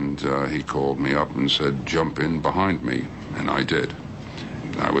 and he called me up and said, jump in behind me, and I did.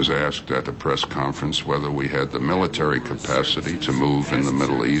 I was asked at a press conference whether we had the military capacity to move in the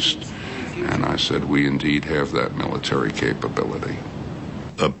Middle East, and I said we indeed have that military capability.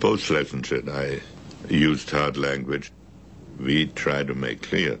 Both Schlesinger and I used hard language. We tried to make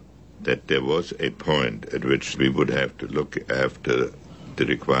clear that there was a point at which we would have to look after the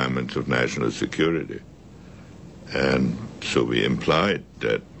requirements of national security. And so we implied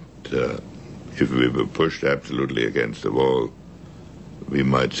that if we were pushed absolutely against the wall, we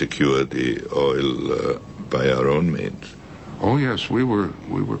might secure the oil by our own means. Oh yes, we were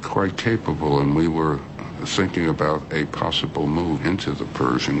quite capable, and we were thinking about a possible move into the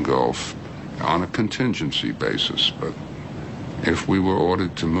Persian Gulf on a contingency basis, but if we were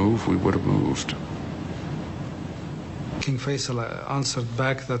ordered to move, we would have moved. King Faisal answered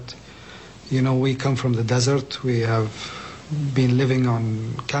back that, you know, we come from the desert, we have been living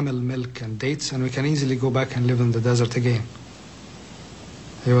on camel milk and dates, and we can easily go back and live in the desert again.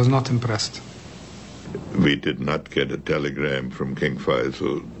 He was not impressed. We did not get a telegram from King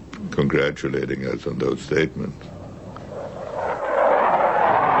Faisal congratulating us on those statements.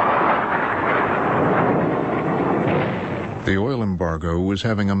 The oil embargo was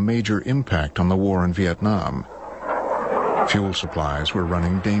having a major impact on the war in Vietnam. Fuel supplies were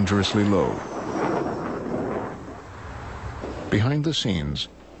running dangerously low. Behind the scenes,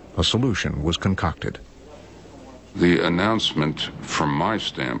 a solution was concocted. The announcement, from my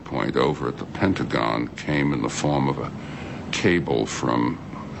standpoint, over at the Pentagon came in the form of a cable from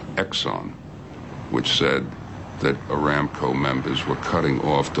Exxon, which said that Aramco members were cutting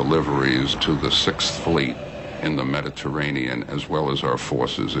off deliveries to the 6th Fleet in the Mediterranean, as well as our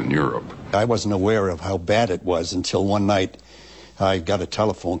forces in Europe. I wasn't aware of how bad it was until one night I got a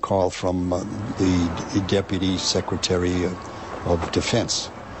telephone call from the Deputy Secretary of Defense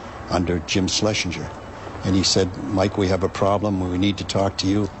under Jim Schlesinger. And he said, Mike, we have a problem. We need to talk to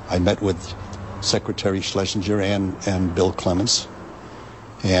you. I met with Secretary Schlesinger and Bill Clements.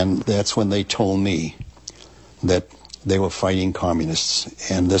 And that's when they told me that they were fighting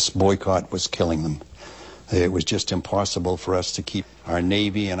communists and this boycott was killing them. It was just impossible for us to keep our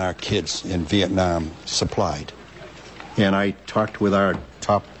Navy and our kids in Vietnam supplied. And I talked with our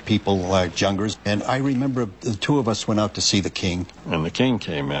top people, Jungers, and I remember the two of us went out to see the king. And the king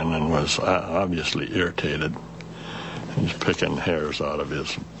came in and was obviously irritated. He was picking hairs out of his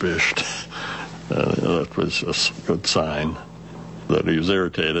bisht. That was a good sign that he was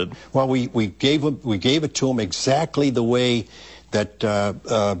irritated. Well, we gave it to him exactly the way that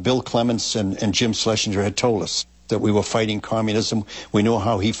Bill Clements and Jim Schlesinger had told us, that we were fighting communism. We knew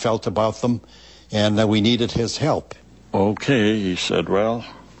how he felt about them, and that we needed his help. Okay, he said, well,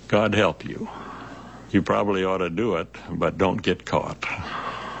 God help you. You probably ought to do it, but don't get caught.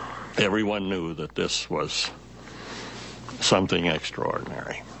 Everyone knew that this was something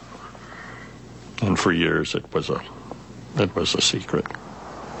extraordinary. And for years it was a secret.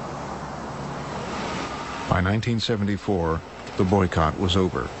 By 1974, the boycott was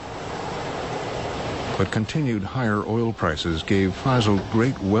over. But continued higher oil prices gave Faisal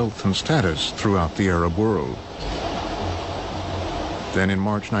great wealth and status throughout the Arab world. Then in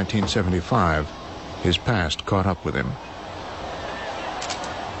March 1975, his past caught up with him.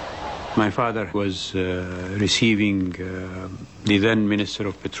 My father was receiving the then Minister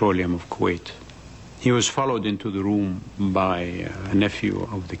of Petroleum of Kuwait. He was followed into the room by a nephew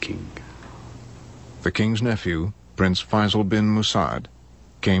of the king. The king's nephew, Prince Faisal bin Musaad,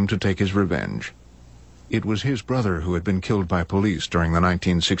 came to take his revenge. It was his brother who had been killed by police during the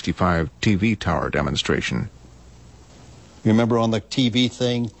 1965 TV tower demonstration. Remember on the TV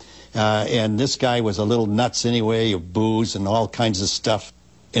thing? And this guy was a little nuts anyway, of booze and all kinds of stuff.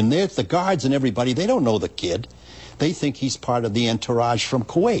 And there's the guards and everybody, they don't know the kid. They think he's part of the entourage from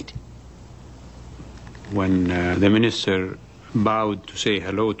Kuwait. When the minister bowed to say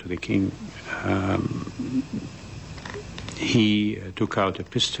hello to the king, he took out a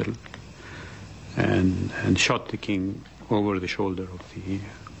pistol and shot the king over the shoulder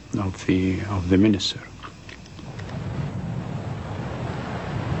of the minister.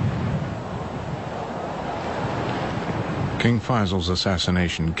 King Faisal's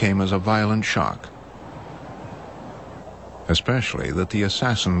assassination came as a violent shock, especially that the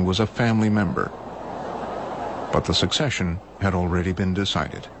assassin was a family member. But the succession had already been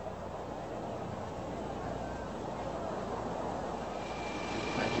decided.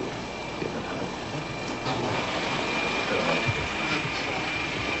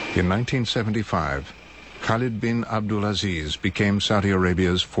 In 1975, Khalid bin Abdulaziz became Saudi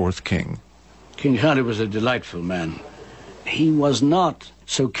Arabia's fourth king. King Khalid was a delightful man. He was not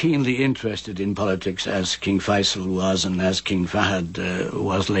so keenly interested in politics as King Faisal was and as King Fahd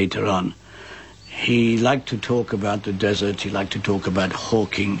was later on. He liked to talk about the desert, he liked to talk about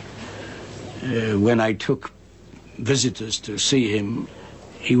hawking. When I took visitors to see him,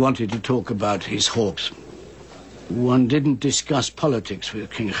 he wanted to talk about his hawks. One didn't discuss politics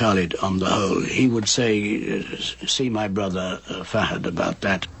with King Khalid on the whole. He would say, see my brother Fahd about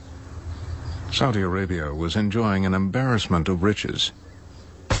that. Saudi Arabia was enjoying an embarrassment of riches.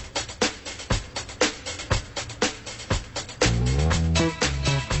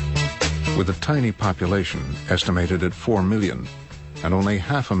 With a tiny population estimated at 4 million and only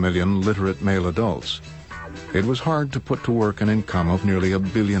 500,000 literate male adults, it was hard to put to work an income of nearly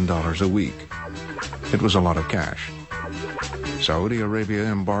 $1 billion a week. It was a lot of cash. Saudi Arabia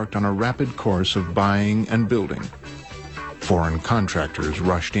embarked on a rapid course of buying and building. Foreign contractors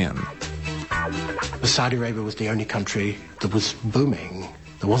rushed in. Saudi Arabia was the only country that was booming.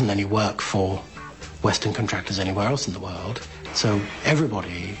 There wasn't any work for Western contractors anywhere else in the world. So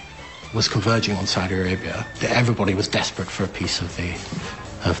everybody was converging on Saudi Arabia. Everybody was desperate for a piece of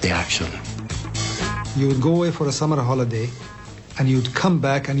the action. You would go away for a summer holiday and you'd come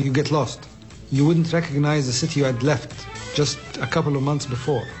back and you get lost. You wouldn't recognize the city you had left just a couple of months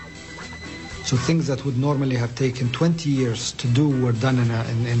before. So things that would normally have taken 20 years to do were done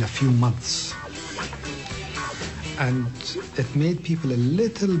in a few months. And it made people a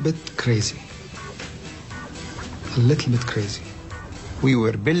little bit crazy. A little bit crazy. We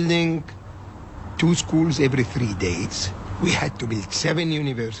were building 2 schools every 3 days. We had to build 7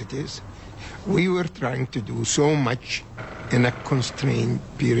 universities. We were trying to do so much in a constrained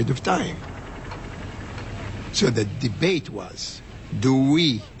period of time. So the debate was, do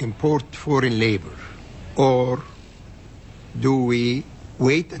we import foreign labor or do we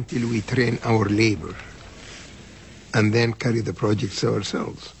wait until we train our labor and then carry the projects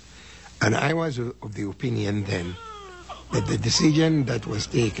ourselves? And I was of the opinion then that the decision that was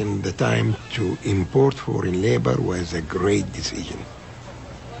taken at the time to import foreign labor was a great decision.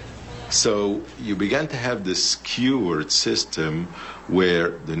 So you began to have this skewered system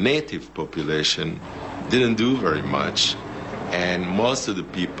where the native population didn't do very much, and most of the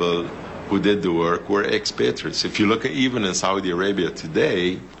people who did the work were expatriates. If you look at even in Saudi Arabia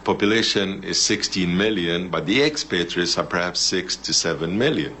today, population is 16 million, but the expatriates are perhaps 6 to 7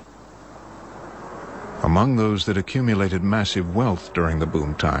 million. Among those that accumulated massive wealth during the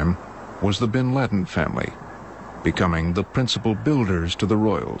boom time was the bin Laden family, becoming the principal builders to the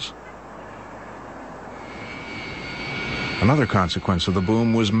royals. Another consequence of the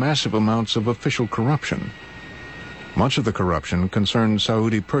boom was massive amounts of official corruption. Much of the corruption concerned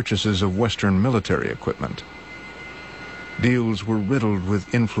Saudi purchases of Western military equipment. Deals were riddled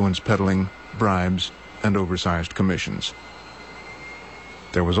with influence peddling, bribes, and oversized commissions.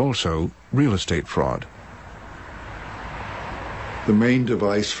 There was also real estate fraud. The main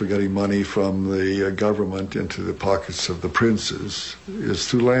device for getting money from the government into the pockets of the princes is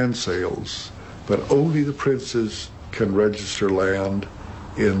through land sales, but only the princes can register land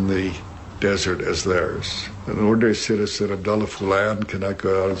in the desert as theirs. An ordinary citizen of Abdullah Fulan cannot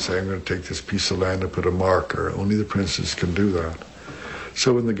go out and say, I'm going to take this piece of land and put a marker. Only the princes can do that.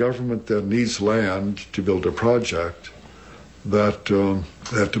 So when the government then needs land to build a project, that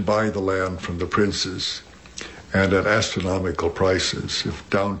they have to buy the land from the princes and at astronomical prices. If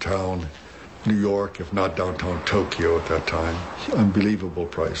downtown New York, if not downtown Tokyo at that time, unbelievable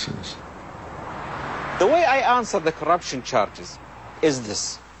prices. The way I answer the corruption charges is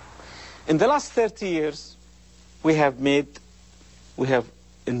this. In the last 30 years, we have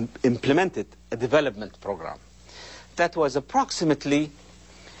implemented a development program that was approximately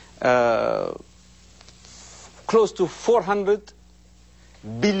close to $400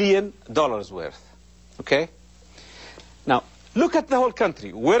 billion worth, okay? Now, look at the whole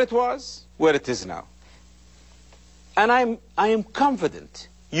country, where it was, where it is now. And I am confident,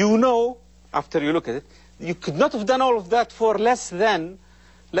 you know, after you look at it, you could not have done all of that for less than,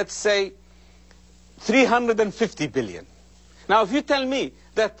 let's say, 350 billion. Now, if you tell me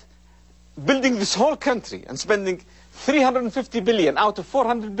that building this whole country and spending 350 billion out of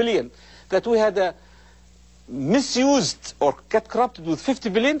 400 billion, that we had misused or got corrupted with 50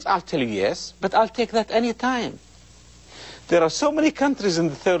 billion, I'll tell you yes, but I'll take that any time. There are so many countries in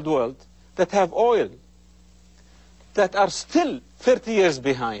the third world that have oil that are still 30 years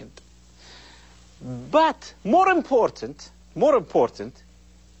behind. But more important,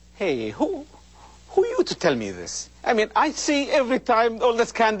 hey, who are you to tell me this? I mean, I see every time all the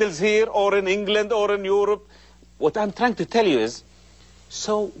scandals here or in England or in Europe. What I'm trying to tell you is,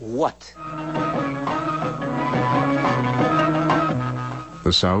 so what?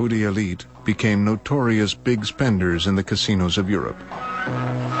 The Saudi elite became notorious big spenders in the casinos of Europe.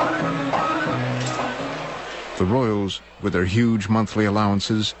 The royals, with their huge monthly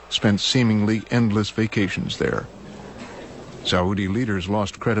allowances, spent seemingly endless vacations there. Saudi leaders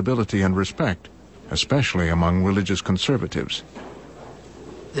lost credibility and respect, especially among religious conservatives.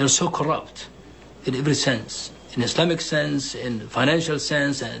 They're so corrupt in every sense. in Islamic sense, in financial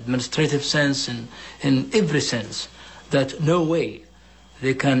sense, and administrative sense, in every sense, that no way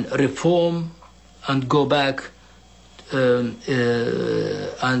they can reform and go back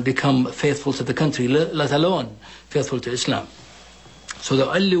and become faithful to the country, let alone faithful to Islam. So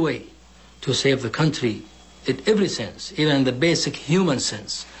the only way to save the country in every sense, even in the basic human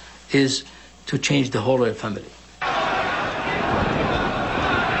sense, is to change the whole royal family.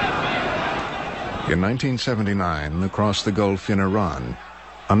 In 1979, across the Gulf in Iran,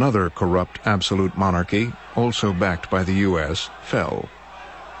 another corrupt absolute monarchy, also backed by the U.S., fell.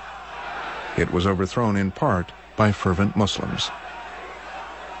 It was overthrown in part by fervent Muslims.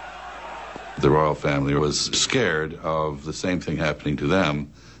 The royal family was scared of the same thing happening to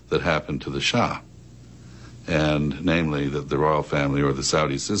them that happened to the Shah, and namely that the royal family or the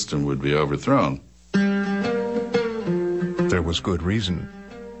Saudi system would be overthrown. There was good reason.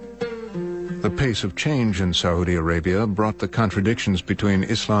 The pace of change in Saudi Arabia brought the contradictions between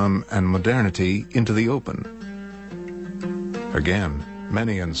Islam and modernity into the open. Again,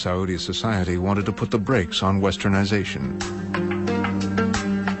 many in Saudi society wanted to put the brakes on westernization.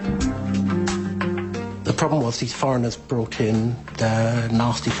 The problem was these foreigners brought in their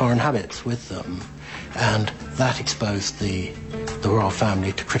nasty foreign habits with them, and that exposed the royal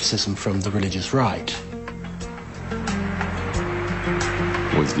family to criticism from the religious right.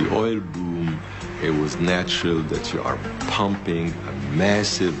 With the oil boom, it was natural that you are pumping a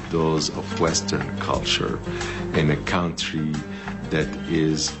massive dose of Western culture in a country that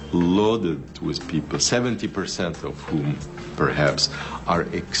is loaded with people, 70% of whom perhaps are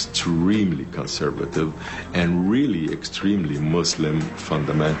extremely conservative and really extremely Muslim,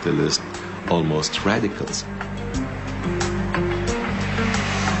 fundamentalist, almost radicals.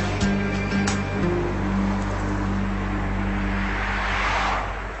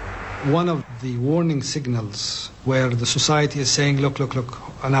 One of the warning signals where the society is saying, look,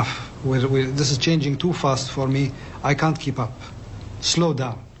 enough. This is changing too fast for me. I can't keep up. Slow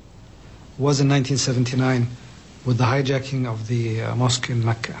down. Was in 1979 with the hijacking of the mosque in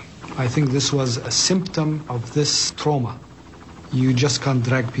Mecca. I think this was a symptom of this trauma. You just can't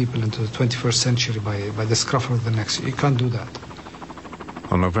drag people into the 21st century by the scruff of the neck. You can't do that.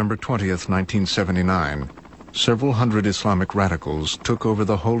 On November 20th, 1979, several hundred Islamic radicals took over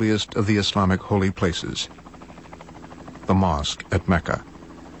the holiest of the Islamic holy places, the mosque at Mecca.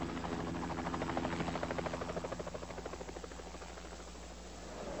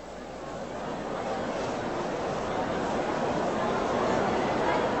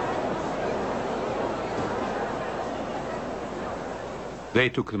 They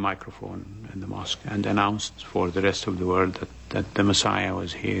took the microphone in the mosque and announced for the rest of the world that the Messiah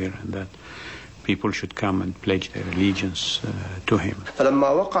was here and that people should come and pledge their allegiance to him.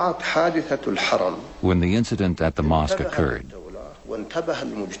 When the incident at the mosque occurred,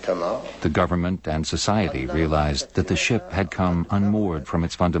 the government and society realized that the ship had come unmoored from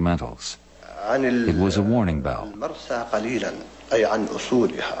its fundamentals. It was a warning bell.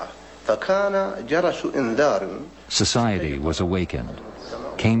 Society was awakened,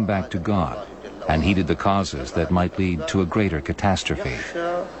 came back to God, and heeded the causes that might lead to a greater catastrophe.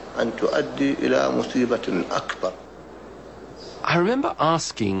 I remember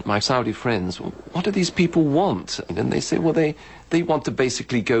asking my Saudi friends, what do these people want? And they say, well, they want to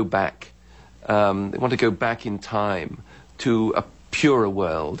basically go back. They want to go back in time to a purer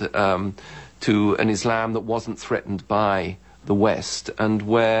world, to an Islam that wasn't threatened by the West, and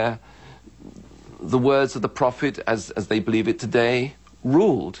where the words of the Prophet, as they believe it today,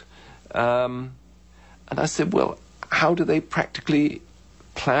 ruled. And I said, well, how do they practically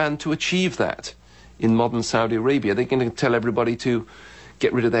plan to achieve that in modern Saudi Arabia? They're going to tell everybody to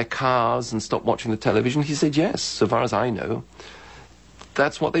get rid of their cars and stop watching the television? He said, yes, so far as I know.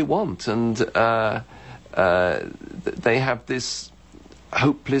 That's what they want. And they have this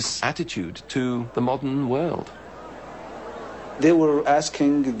hopeless attitude to the modern world. They were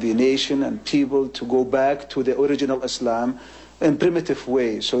asking the nation and people to go back to the original Islam in primitive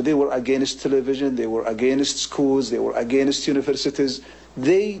ways. So they were against television, they were against schools, they were against universities.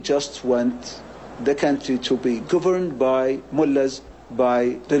 They just want the country to be governed by mullahs,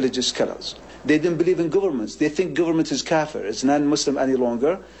 by religious scholars. They didn't believe in governments. They think government is kafir, it's non-Muslim any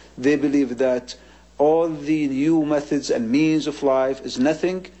longer. They believe that all the new methods and means of life is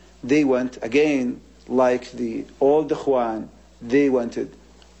nothing. They went, again, like all the Ikhwan,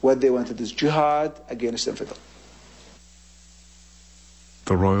 what they wanted is jihad against infidel.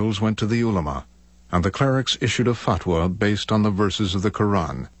 The royals went to the ulama, and the clerics issued a fatwa based on the verses of the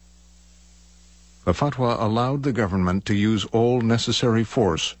Quran. The fatwa allowed the government to use all necessary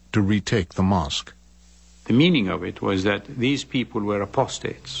force to retake the mosque. The meaning of it was that these people were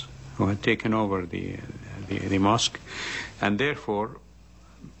apostates who had taken over the mosque, and therefore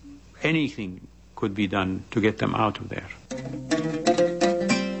anything could be done to get them out of there.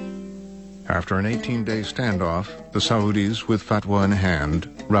 After an 18-day standoff, the Saudis, with fatwa in hand,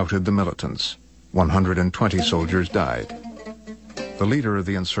 routed the militants. 120 soldiers died. The leader of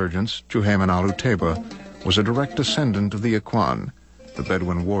the insurgents, Juhayman al-Utaiba, was a direct descendant of the Ikhwan, the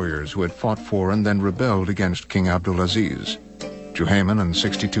Bedouin warriors who had fought for and then rebelled against King Abdulaziz. Juhayman and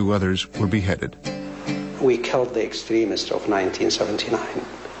 62 others were beheaded. We killed the extremists of 1979,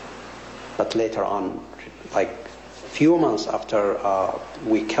 but later on, like a few months after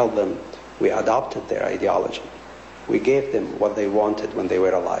we killed them, we adopted their ideology. We gave them what they wanted when they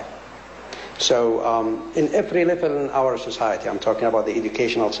were alive. So in every level in our society, I'm talking about the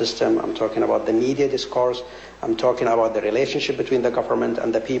educational system, I'm talking about the media discourse, I'm talking about the relationship between the government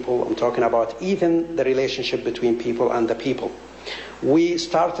and the people, I'm talking about even the relationship between people and the people. We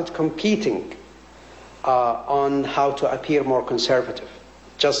started competing on how to appear more conservative,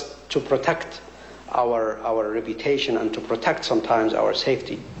 just to protect our reputation and to protect sometimes our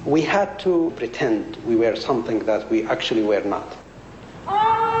safety. We had to pretend we were something that we actually were not.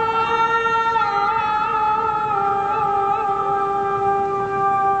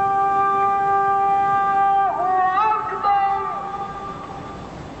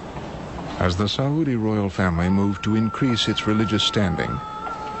 As the Saudi royal family moved to increase its religious standing,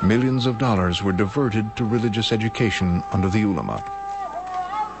 millions of dollars were diverted to religious education under the ulama.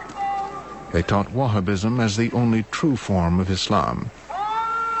 They taught Wahhabism as the only true form of Islam,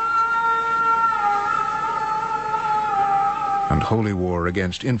 and holy war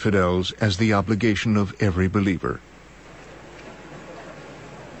against infidels as the obligation of every believer.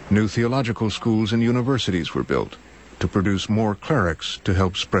 New theological schools and universities were built to produce more clerics to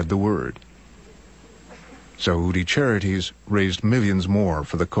help spread the word. Saudi charities raised millions more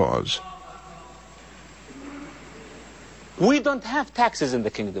for the cause. We don't have taxes in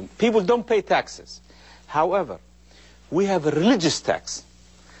the kingdom. People don't pay taxes. However, we have a religious tax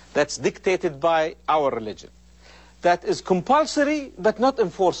that's dictated by our religion. That is compulsory but not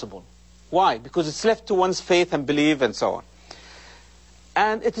enforceable. Why? Because it's left to one's faith and belief and so on.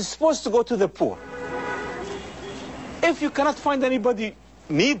 And it is supposed to go to the poor. If you cannot find anybody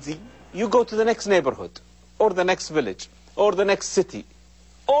needy, you go to the next neighborhood, or the next village, or the next city,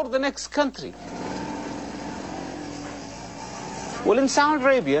 or the next country. Well, in Saudi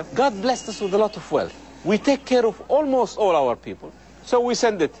Arabia, God blessed us with a lot of wealth. We take care of almost all our people. So we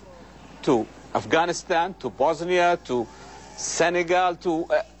send it to Afghanistan, to Bosnia, to Senegal, to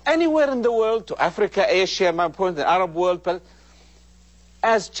anywhere in the world, to Africa, Asia, my point, the Arab world, but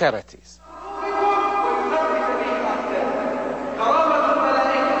as charities.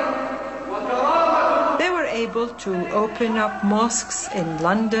 They were able to open up mosques in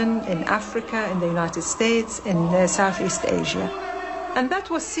London, in Africa, in the United States, in Southeast Asia. And that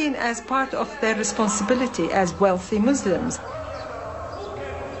was seen as part of their responsibility as wealthy Muslims.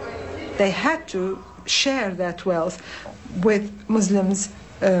 They had to share that wealth with Muslims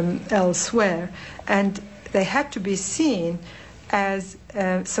elsewhere, and they had to be seen as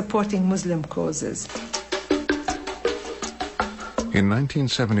supporting Muslim causes. In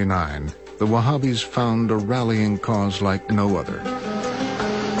 1979, the Wahhabis found a rallying cause like no other.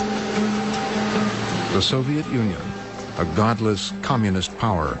 The Soviet Union, a godless communist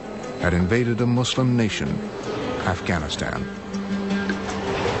power, had invaded a Muslim nation, Afghanistan.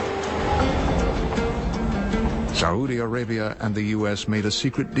 Saudi Arabia and the U.S. made a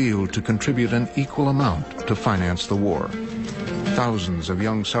secret deal to contribute an equal amount to finance the war. Thousands of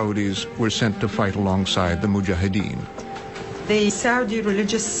young Saudis were sent to fight alongside the Mujahideen. The Saudi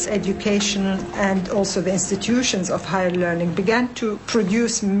religious education and also the institutions of higher learning began to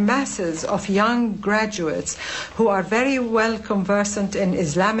produce masses of young graduates who are very well conversant in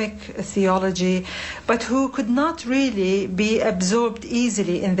Islamic theology, but who could not really be absorbed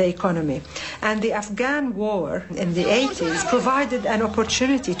easily in the economy. And the Afghan war in the 80s provided an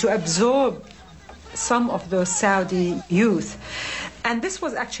opportunity to absorb some of those Saudi youth. And this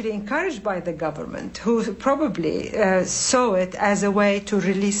was actually encouraged by the government, who probably saw it as a way to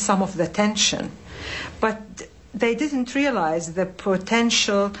release some of the tension. But they didn't realize the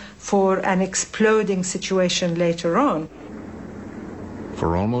potential for an exploding situation later on.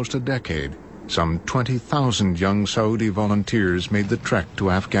 For almost a decade, some 20,000 young Saudi volunteers made the trek to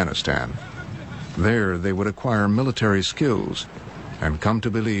Afghanistan. There they would acquire military skills and come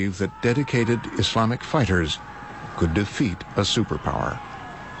to believe that dedicated Islamic fighters could defeat a superpower.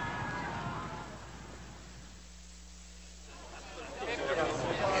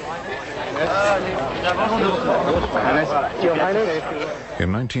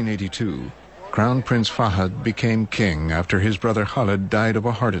 In 1982, Crown Prince Fahd became king after his brother Khalid died of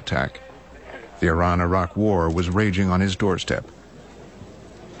a heart attack. The Iran-Iraq War was raging on his doorstep.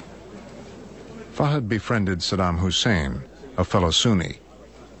 Fahd befriended Saddam Hussein, a fellow Sunni,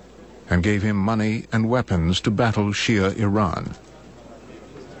 and gave him money and weapons to battle Shia Iran.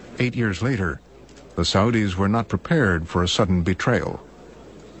 8 years later, the Saudis were not prepared for a sudden betrayal.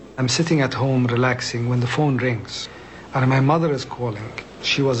 I'm sitting at home relaxing when the phone rings, and my mother is calling.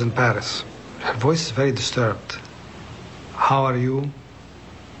 She was in Paris. Her voice is very disturbed. How are you?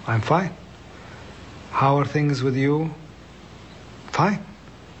 I'm fine. How are things with you? Fine.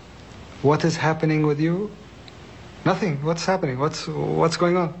 What is happening with you? Nothing. What's happening? What's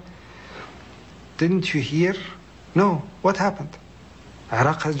going on? Didn't you hear? No. What happened?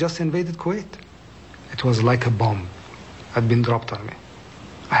 Iraq has just invaded Kuwait. It was like a bomb had been dropped on me.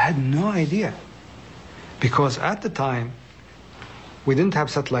 I had no idea. Because at the time, we didn't have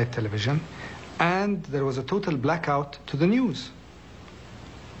satellite television, and there was a total blackout to the news.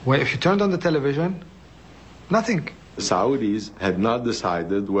 Well, if you turned on the television, nothing. The Saudis had not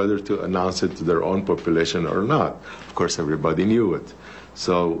decided whether to announce it to their own population or not. Of course, everybody knew it.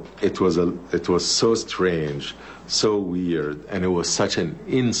 So it was so strange, so weird, and it was such an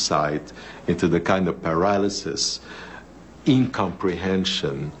insight into the kind of paralysis,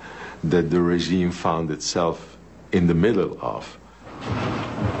 incomprehension that the regime found itself in the middle of.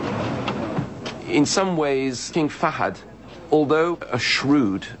 In some ways, King Fahd, although a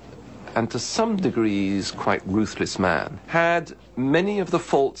shrewd and to some degrees quite ruthless man, had many of the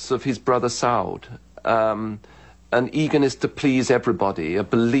faults of his brother Saud. An eagerness to please everybody, a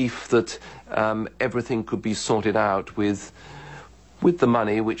belief that everything could be sorted out with the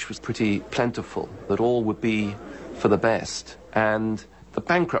money, which was pretty plentiful, that all would be for the best. And the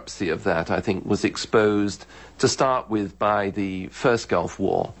bankruptcy of that, I think, was exposed to start with by the first Gulf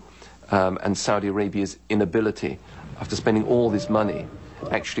War and Saudi Arabia's inability, after spending all this money,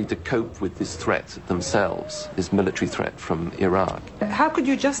 actually to cope with this threat themselves, this military threat from Iraq. How could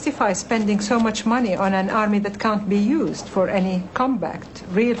you justify spending so much money on an army that can't be used for any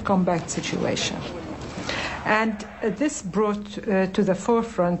real combat situation? And this brought to the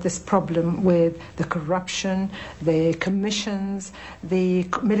forefront this problem with the corruption, the commissions, the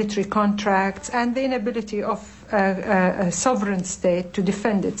military contracts, and the inability of a sovereign state to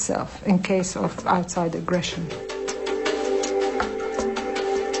defend itself in case of outside aggression.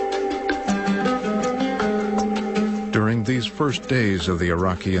 During these first days of the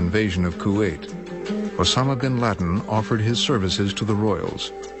Iraqi invasion of Kuwait, Osama bin Laden offered his services to the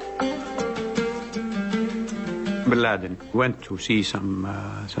royals. Bin Laden went to see some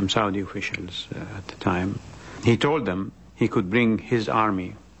Saudi officials at the time. He told them he could bring his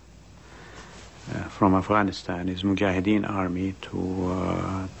army from Afghanistan, his Mujahideen army,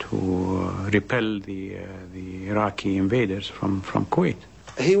 to repel the Iraqi invaders from Kuwait.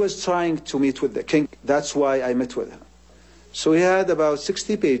 He was trying to meet with the king. That's why I met with him. So he had about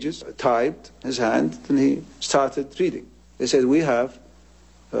 60 pages typed in his hand, and he started reading. They said, we have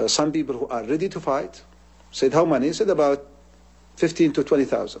some people who are ready to fight. Said, how many? He said, about 15 to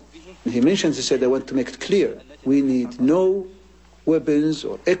 20,000. He mentions, he said, I want to make it clear, we need no weapons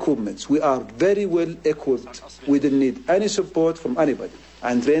or equipments. We are very well equipped. We didn't need any support from anybody.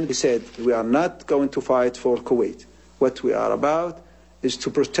 And then he said, we are not going to fight for Kuwait. What we are about is to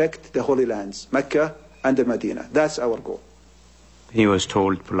protect the Holy Lands, Mecca and the Medina. That's our goal. He was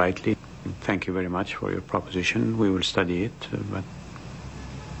told politely, thank you very much for your proposition. We will study it, but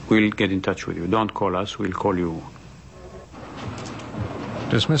we'll get in touch with you. Don't call us, we'll call you.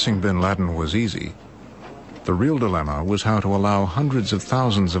 Dismissing bin Laden was easy. The real dilemma was how to allow hundreds of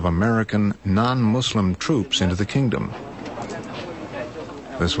thousands of American non-Muslim troops into the kingdom.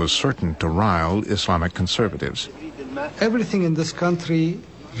 This was certain to rile Islamic conservatives. Everything in this country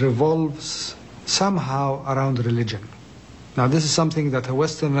revolves somehow around religion. Now, this is something that a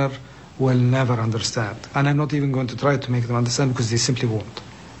Westerner will never understand. And I'm not even going to try to make them understand because they simply won't.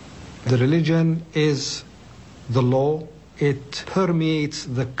 The religion is the law. It permeates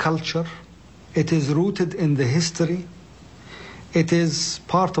the culture. It is rooted in the history. It is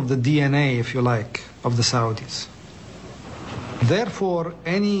part of the DNA, if you like, of the Saudis. Therefore,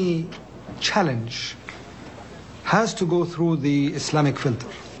 any challenge has to go through the Islamic filter.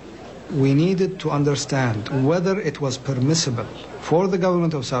 We needed to understand whether it was permissible for the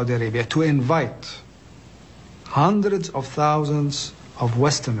government of Saudi Arabia to invite hundreds of thousands of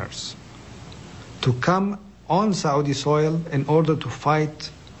Westerners to come on Saudi soil in order to fight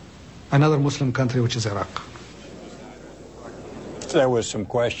another Muslim country, which is Iraq. There was some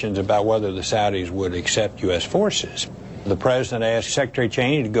questions about whether the Saudis would accept U.S. forces. The president asked Secretary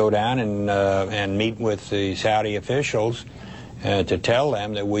Cheney to go down and meet with the Saudi officials to tell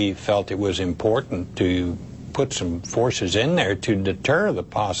them that we felt it was important to put some forces in there to deter the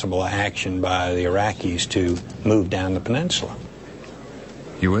possible action by the Iraqis to move down the peninsula.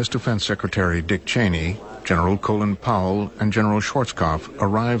 U.S. Defense Secretary Dick Cheney, General Colin Powell, and General Schwarzkopf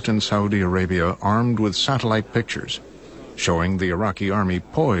arrived in Saudi Arabia armed with satellite pictures showing the Iraqi army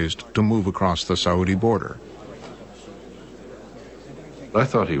poised to move across the Saudi border. I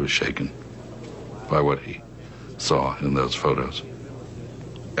thought he was shaken by what he saw in those photos.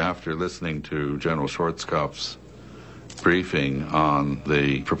 After listening to General Schwarzkopf's briefing on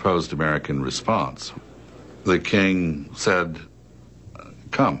the proposed American response, the king said,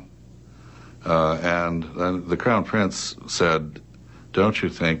 "Come." And then the Crown Prince said, "Don't you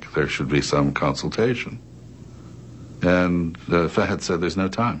think there should be some consultation?" And Fahd said, "There's no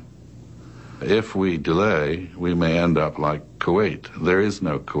time. If we delay, we may end up like Kuwait. There is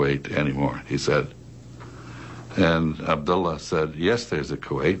no Kuwait anymore," he said. And Abdullah said, "Yes, there's a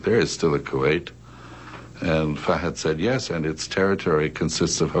Kuwait. There is still a Kuwait." And Fahd said, "Yes, and its territory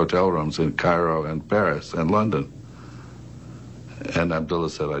consists of hotel rooms in Cairo and Paris and London." And Abdullah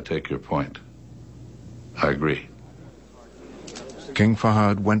said, "I take your point. I agree." King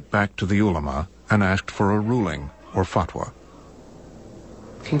Fahd went back to the ulama and asked for a ruling or fatwa.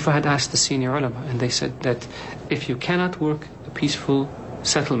 King Fahd asked the senior ulama, and they said that if you cannot work a peaceful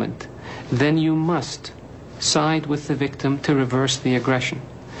settlement, then you must side with the victim to reverse the aggression.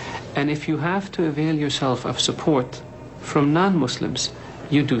 And if you have to avail yourself of support from non-Muslims,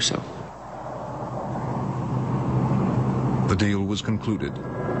 you do so. The deal was concluded.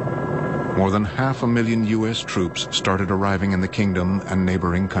 More than 500,000 U.S. troops started arriving in the kingdom and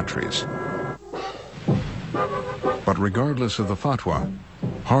neighboring countries. But regardless of the fatwa,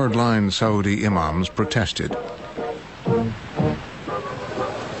 hardline Saudi imams protested.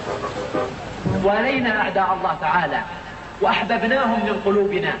 والينا أعداء الله تعالى وأحببناهم من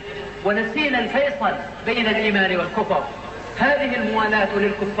قلوبنا ونسينا الفيصل بين الإيمان والكفر. هذه الموالاة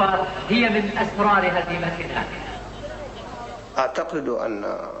للكفار هي من أسرار هزيمتنا. أعتقد أن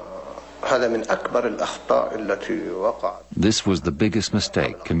هذا من أكبر الأخطاء التي وقعت. This was the biggest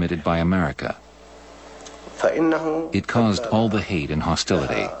mistake committed by America. It caused all the hate and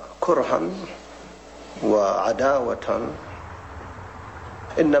hostility. كرها وعداوة.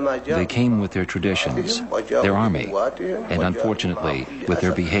 They came with their traditions, their army, and unfortunately with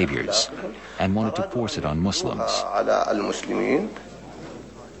their behaviors, and wanted to force it on Muslims.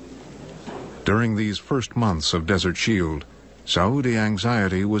 During these first months of Desert Shield, Saudi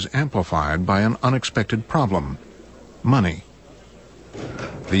anxiety was amplified by an unexpected problem: money.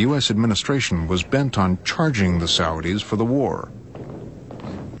 The U.S. administration was bent on charging the Saudis for the war.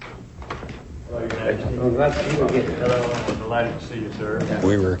 Delighted to see you, sir.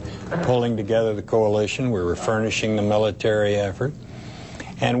 We were pulling together the coalition. We were furnishing the military effort.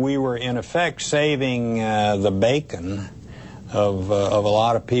 And we were, in effect, saving the bacon of a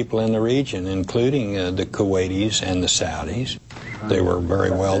lot of people in the region, including the Kuwaitis and the Saudis. They were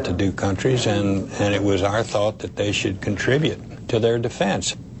very well-to-do countries, and it was our thought that they should contribute to their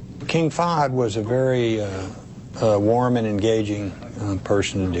defense. King Fahd was a very warm and engaging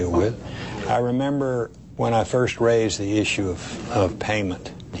person to deal with. I remember when I first raised the issue of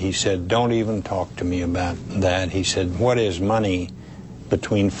payment, he said, "Don't even talk to me about that." He said, "What is money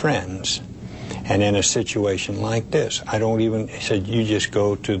between friends? And in a situation like this, I don't even," he said, "you just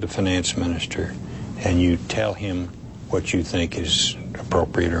go to the finance minister and you tell him what you think is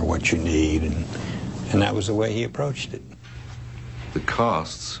appropriate or what you need." And that was the way he approached it. The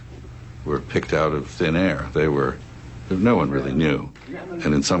costs were picked out of thin air. They were, no one really knew.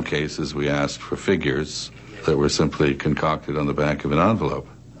 And in some cases, we asked for figures that were simply concocted on the back of an envelope.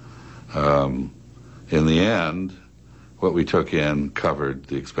 In the end, what we took in covered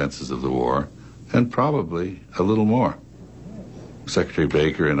the expenses of the war, and probably a little more. Secretary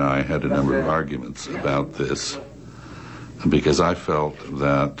Baker and I had a number of arguments about this, because I felt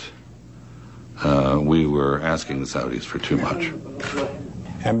that we were asking the Saudis for too much.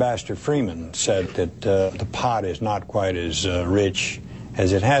 Ambassador Freeman said that the pot is not quite as rich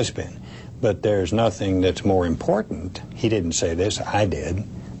as it has been, but there's nothing that's more important. He didn't say this, I did.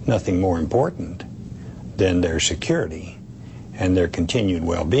 Nothing more important than their security and their continued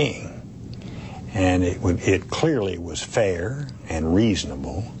well-being. And it clearly was fair and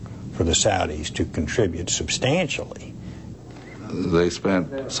reasonable for the Saudis to contribute substantially. They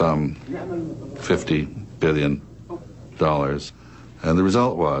spent some $50 billion, and the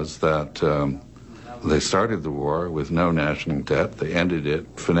result was that they started the war with no national debt. They ended it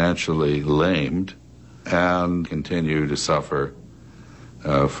financially lamed and continue to suffer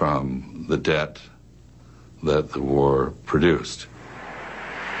from the debt that the war produced.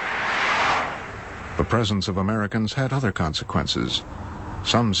 The presence of Americans had other consequences.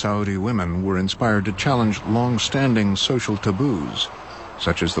 Some Saudi women were inspired to challenge long-standing social taboos,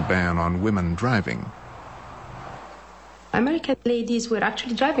 such as the ban on women driving. American ladies were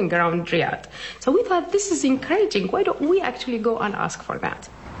actually driving around Riyadh. So we thought, this is encouraging. Why don't we actually go and ask for that?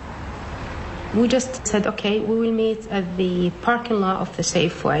 We just said, okay, we will meet at the parking lot of the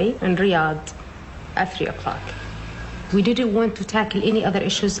Safeway in Riyadh at 3 o'clock. We didn't want to tackle any other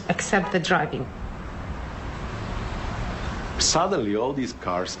issues except the driving. Suddenly, all these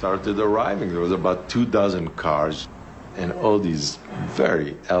cars started arriving. There was about 24 cars, and all these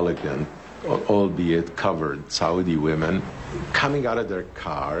very elegant, albeit covered, Saudi women coming out of their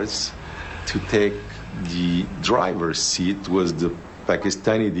cars to take the driver's seat. Was the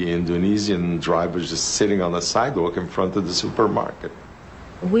Pakistani, the Indonesian drivers just sitting on the sidewalk in front of the supermarket.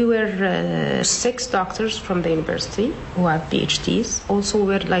 We were 6 doctors from the university who have PhDs. Also,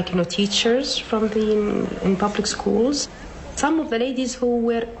 we're teachers from in public schools. Some of the ladies who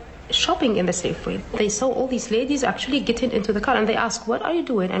were shopping in the Safeway, they saw all these ladies actually getting into the car, and they asked, what are you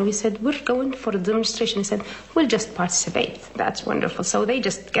doing? And we said, we're going for a demonstration. He said, we'll just participate. That's wonderful. So they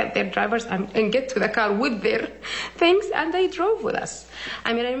just get their drivers and get to the car with their things, and they drove with us.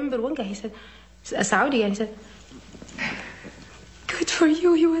 I mean, I remember one guy, he said, a Saudi guy, he said, good for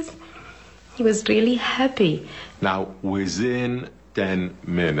you. He was really happy. Now, within 10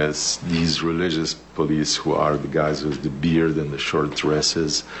 minutes, these religious police, who are the guys with the beard and the short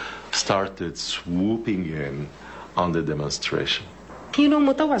dresses, started swooping in on the demonstration.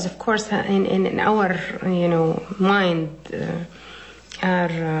 Mutawas, of course, in our, mind,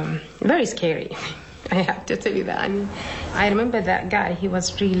 are very scary. I have to tell you that. I mean, I remember that guy, he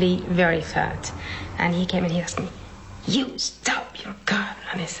was really very fat. And he came and he asked me, you stop your car.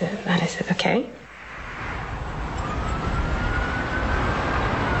 And I said, okay.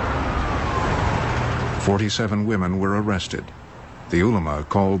 "47 women were arrested. The ulama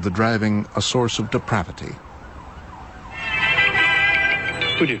called the driving a source of depravity.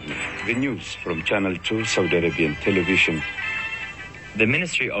 Good evening. The news from Channel 2 Saudi Arabian television. The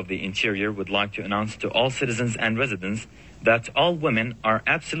Ministry of the Interior would like to announce to all citizens and residents that all women are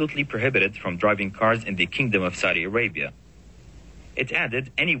absolutely prohibited from driving cars in the Kingdom of Saudi Arabia. It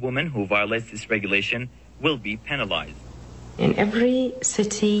added, any woman who violates this regulation will be penalized. In every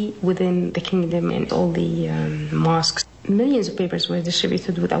city within the kingdom and all the mosques, millions of papers were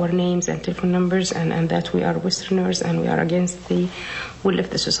distributed with our names and telephone numbers, and that we are Westerners and we are against the will of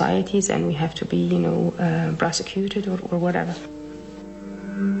the societies and we have to be, prosecuted or whatever.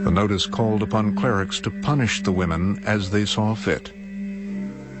 The notice called upon clerics to punish the women as they saw fit.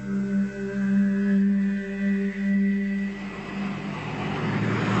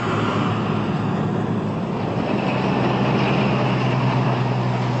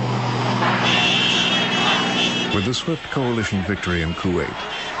 With the swift coalition victory in Kuwait,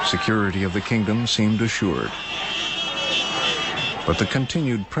 security of the kingdom seemed assured. But the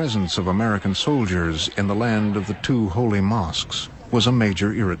continued presence of American soldiers in the land of the 2 holy mosques was a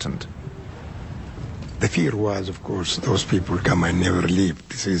major irritant. The fear was, of course, those people come and never leave.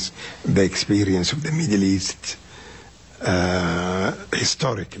 This is the experience of the Middle East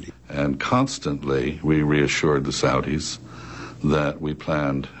historically. And constantly we reassured the Saudis that we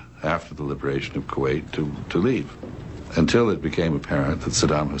planned after the liberation of Kuwait to leave, until it became apparent that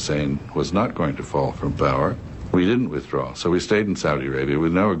Saddam Hussein was not going to fall from power. We didn't withdraw, so we stayed in Saudi Arabia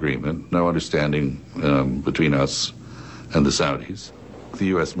with no agreement, no understanding between us and the Saudis. The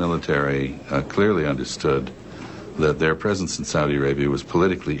U.S. military clearly understood that their presence in Saudi Arabia was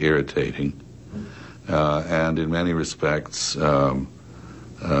politically irritating and in many respects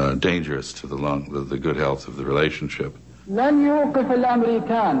dangerous to the good health of the relationship.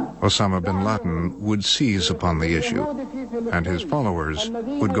 Osama bin Laden would seize upon the issue, and his followers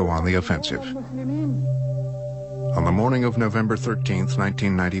would go on the offensive. On the morning of November 13th,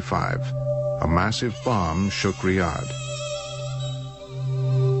 1995, a massive bomb shook Riyadh.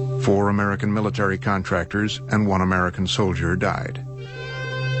 4 American military contractors and 1 American soldier died.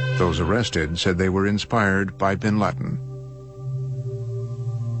 Those arrested said they were inspired by bin Laden.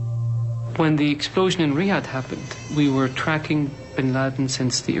 When the explosion in Riyadh happened, we were tracking bin Laden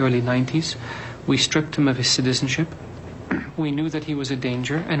since the early 90s. We stripped him of his citizenship. We knew that he was a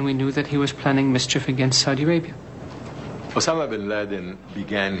danger, and we knew that he was planning mischief against Saudi Arabia. Osama bin Laden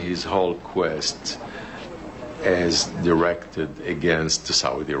began his whole quest as directed against the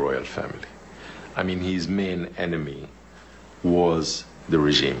Saudi royal family. I mean, his main enemy was the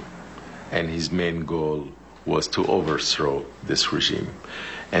regime. and his main goal was to overthrow this regime.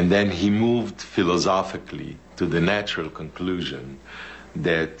 And then he moved philosophically to the natural conclusion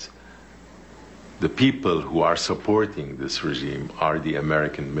that the people who are supporting this regime are the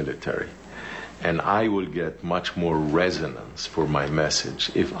American military. And I will get much more resonance for my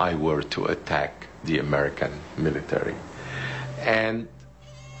message if I were to attack the American military. And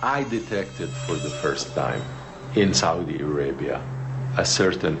I detected for the first time in Saudi Arabia a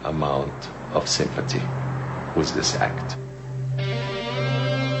certain amount of sympathy with this act.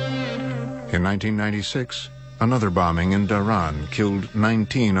 In 1996, another bombing in Dhahran killed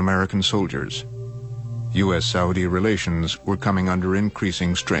 19 American soldiers. U.S.-Saudi relations were coming under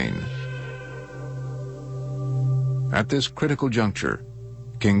increasing strain. At this critical juncture,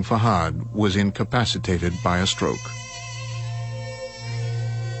 King Fahd was incapacitated by a stroke.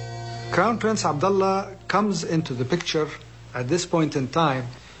 Crown Prince Abdullah comes into the picture at this point in time,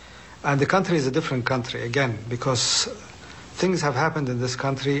 and the country is a different country again, because things have happened in this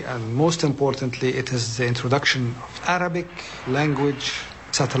country, and most importantly, it is the introduction of Arabic language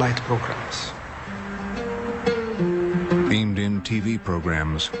satellite programs. Beamed-in TV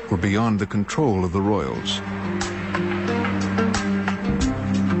programs were beyond the control of the royals.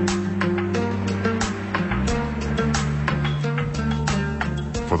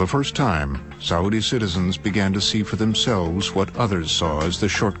 For the first time, Saudi citizens began to see for themselves what others saw as the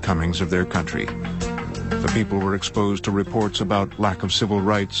shortcomings of their country. The people were exposed to reports about lack of civil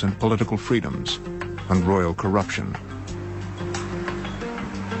rights and political freedoms, and royal corruption.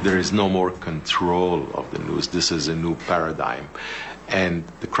 There is no more control of the news. This is a new paradigm. And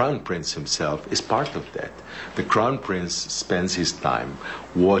the Crown Prince himself is part of that. The Crown Prince spends his time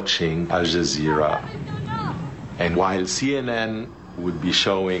watching Al Jazeera. And while CNN would be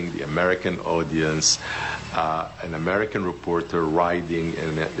showing the American audience an American reporter riding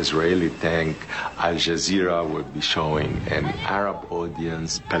in an Israeli tank, Al Jazeera would be showing an Arab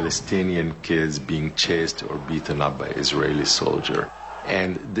audience, Palestinian kids being chased or beaten up by Israeli soldiers.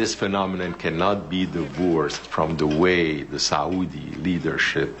 And this phenomenon cannot be divorced from the way the Saudi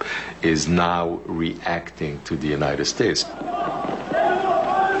leadership is now reacting to the United States.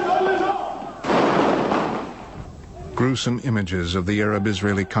 Gruesome images of the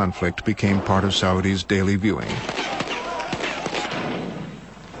Arab-Israeli conflict became part of Saudi's daily viewing.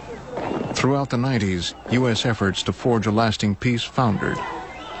 Throughout the 90s, U.S. efforts to forge a lasting peace foundered.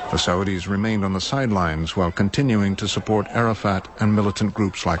 The Saudis remained on the sidelines while continuing to support Arafat and militant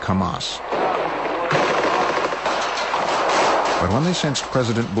groups like Hamas. But when they sensed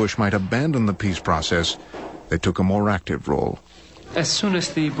President Bush might abandon the peace process, they took a more active role. As soon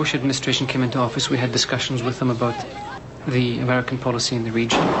as the Bush administration came into office, we had discussions with them about the American policy in the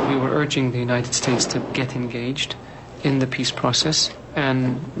region. We were urging the United States to get engaged in the peace process.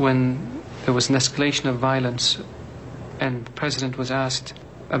 And when there was an escalation of violence and the president was asked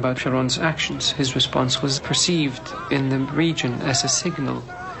about Sharon's actions, his response was perceived in the region as a signal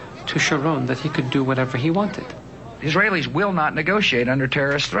to Sharon that he could do whatever he wanted. Israelis will not negotiate under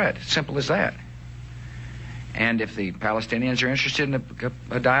terrorist threat. Simple as that. And if the Palestinians are interested in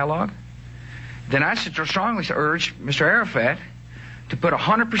a dialogue, then I strongly urge Mr. Arafat to put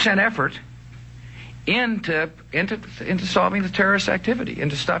 100% effort into solving the terrorist activity,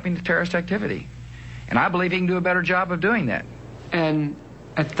 into stopping the terrorist activity. And I believe he can do a better job of doing that. And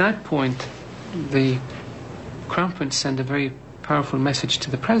at that point, the Crown Prince sent a very powerful message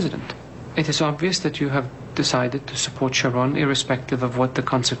to the president. It is obvious that you have decided to support Sharon irrespective of what the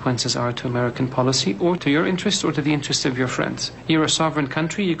consequences are to American policy or to your interests or to the interests of your friends. You're a sovereign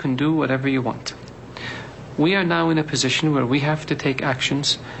country, you can do whatever you want. We are now in a position where we have to take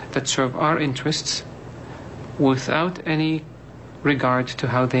actions that serve our interests without any regard to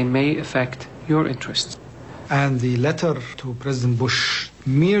how they may affect your interests. And the letter to President Bush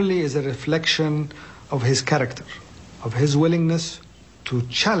merely is a reflection of his character, of his willingness to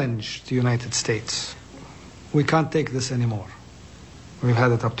challenge the United States. We can't take this anymore. We've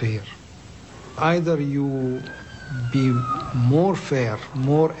had it up to here. Either you be more fair,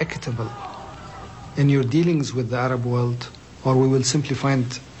 more equitable in your dealings with the Arab world, or we will simply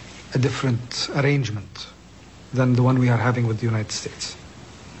find a different arrangement than the one we are having with the United States.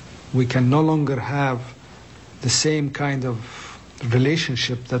 We can no longer have the same kind of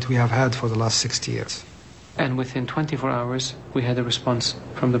relationship that we have had for the last 60 years. And within 24 hours, we had a response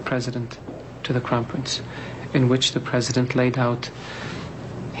from the president to the Crown Prince, in which the president laid out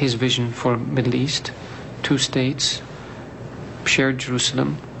his vision for Middle East, 2 states, shared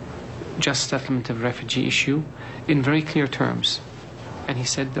Jerusalem, just settlement of refugee issue, in very clear terms. And he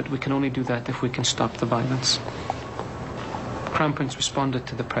said that we can only do that if we can stop the violence. Crown Prince responded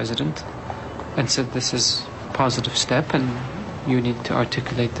to the President and said this is a positive step and you need to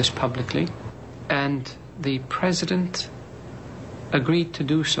articulate this publicly. And the President agreed to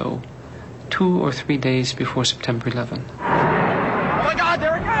do so 2 or 3 days before September 11. Oh my God,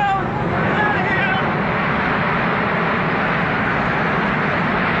 there it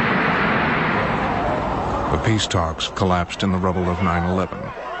goes! The peace talks collapsed in the rubble of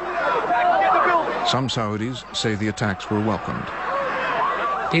 9/11. Some Saudis say the attacks were welcomed.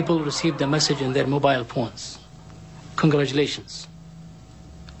 People received a message in their mobile phones. Congratulations.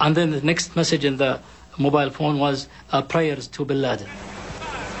 And then the next message in the mobile phone was prayers to Bin Laden.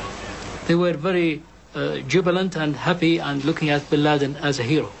 They were very jubilant and happy and looking at Bin Laden as a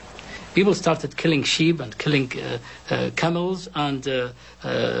hero. People started killing sheep and killing camels and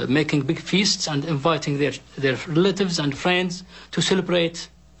making big feasts and inviting their relatives and friends to celebrate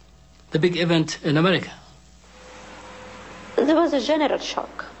the big event in America. There was a general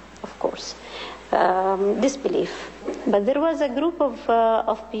shock, of course, disbelief. But there was a group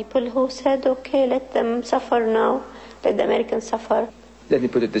of people who said, okay, let them suffer now, let the Americans suffer. Let me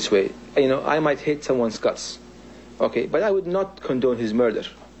put it this way. You know, I might hate someone's guts, okay, but I would not condone his murder.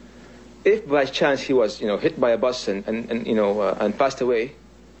 If by chance he was, hit by a bus and passed away,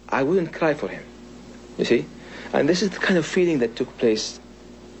 I wouldn't cry for him, you see? And this is the kind of feeling that took place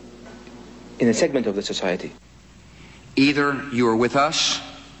in a segment of the society. Either you are with us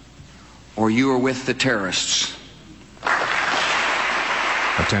or you are with the terrorists.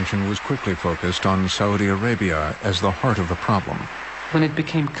 Attention was quickly focused on Saudi Arabia as the heart of the problem. When it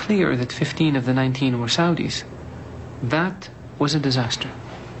became clear that 15 of the 19 were Saudis, that was a disaster.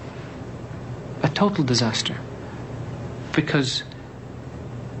 A total disaster. Because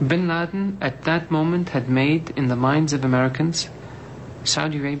Bin Laden at that moment had made in the minds of Americans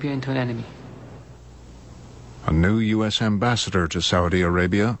Saudi Arabia into an enemy. A new U.S. ambassador to Saudi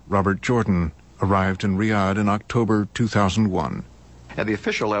Arabia, Robert Jordan, arrived in Riyadh in October 2001. At the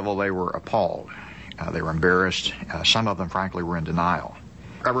official level, they were appalled. They were embarrassed. Some of them, frankly, were in denial.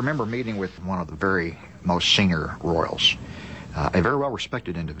 I remember meeting with one of the very most senior royals, a very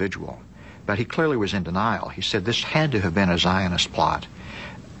well-respected individual, but he clearly was in denial. He said this had to have been a Zionist plot.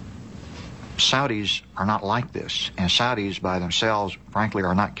 Saudis are not like this, and Saudis by themselves, frankly,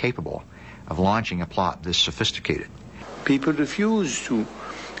 are not capable of launching a plot this sophisticated. People refused to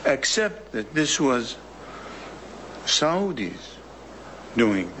accept that this was Saudis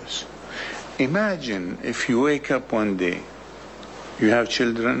doing this. Imagine if you wake up one day, you have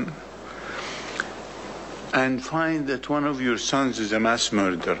children, and find that one of your sons is a mass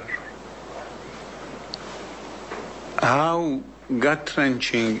murderer. How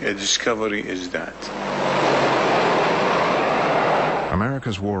gut-wrenching a discovery is that?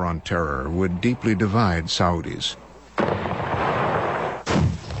 America's war on terror would deeply divide Saudis.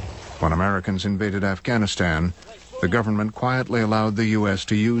 When Americans invaded Afghanistan, the government quietly allowed the U.S.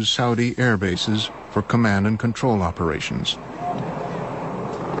 to use Saudi air bases for command and control operations.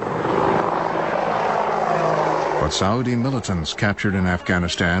 But Saudi militants captured in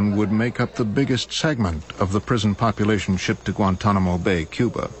Afghanistan would make up the biggest segment of the prison population shipped to Guantanamo Bay,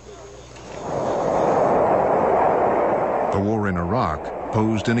 Cuba. The war in Iraq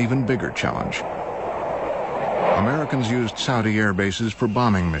posed an even bigger challenge. Americans used Saudi air bases for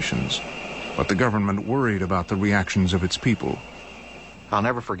bombing missions, but the government worried about the reactions of its people. I'll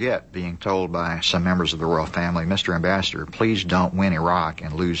never forget being told by some members of the royal family, Mr. Ambassador, please don't win Iraq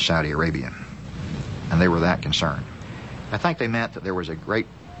and lose Saudi Arabia. And they were that concerned. I think they meant that there was a great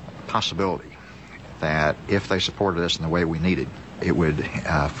possibility that if they supported us in the way we needed, it would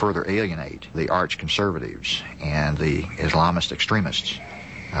further alienate the arch conservatives and the Islamist extremists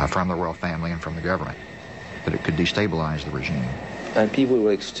from the royal family and from the government, that it could destabilize the regime. And people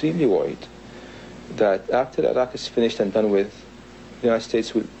were extremely worried that after Iraq is finished and done with, the United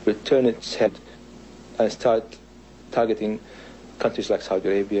States will turn its head and start targeting countries like Saudi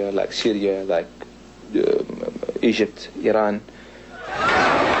Arabia, like Syria, like Egypt, Iran.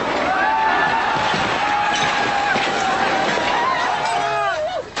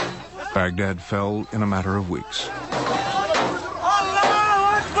 Baghdad fell in a matter of weeks.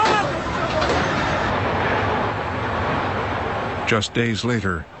 Just days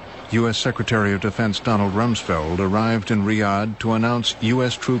later, U.S. Secretary of Defense Donald Rumsfeld arrived in Riyadh to announce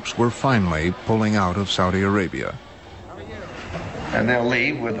U.S. troops were finally pulling out of Saudi Arabia. And they'll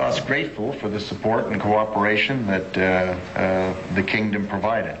leave with us grateful for the support and cooperation that the kingdom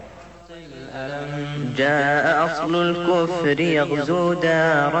provided. جاء أصل الكفر يغزو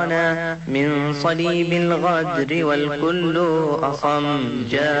دارنا من صليب الغدر والكل أصم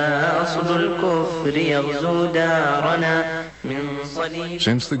جاء أصل الكفر يغزو دارنا من صليب.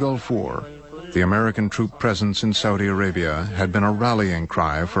 Since the Gulf War, the American troop presence in Saudi Arabia had been a rallying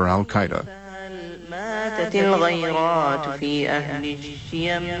cry for Al-Qaeda. ماتت الغيرات في أهل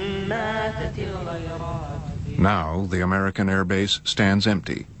الشيم ماتت الغيرات. Now the American air base stands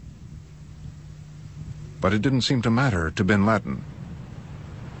empty. But it didn't seem to matter to bin Laden.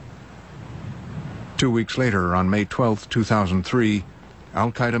 2 weeks later, on May 12, 2003,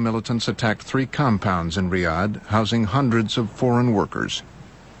 Al-Qaeda militants attacked 3 compounds in Riyadh, housing hundreds of foreign workers.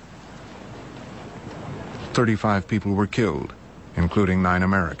 35 people were killed, including 9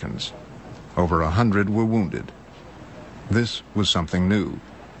 Americans. Over 100 were wounded. This was something new.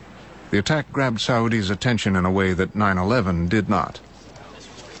 The attack grabbed Saudi's attention in a way that 9/11 did not.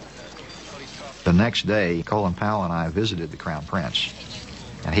 The next day, Colin Powell and I visited the Crown Prince,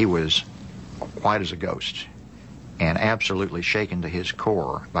 and he was white as a ghost and absolutely shaken to his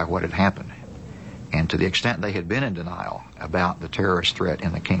core by what had happened. And to the extent they had been in denial about the terrorist threat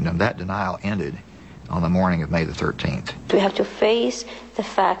in the kingdom, that denial ended on the morning of May the 13th. We have to face the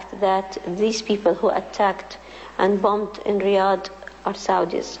fact that these people who attacked and bombed in Riyadh are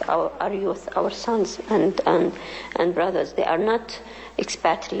Saudis, our youth, our sons and brothers. They are not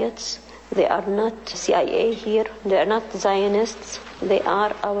expatriates. They are not CIA here. They are not Zionists. They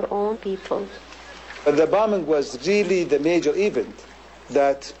are our own people. The bombing was really the major event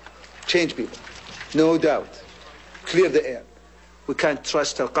that changed people, no doubt. Clear the air. We can't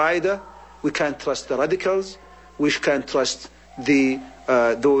trust Al-Qaeda. We can't trust the radicals. We can't trust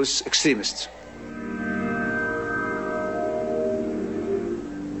those extremists.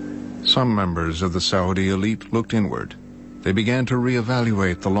 Some members of the Saudi elite looked inward. They began to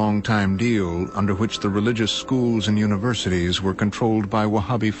reevaluate the long-time deal under which the religious schools and universities were controlled by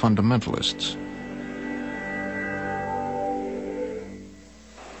Wahhabi fundamentalists.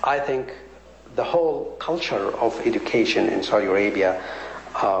 I think the whole culture of education in Saudi Arabia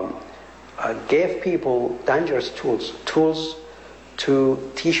gave people dangerous tools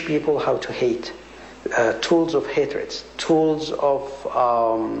to teach people how to hate, tools of hatred, tools of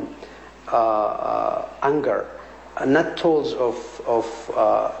anger, not tools of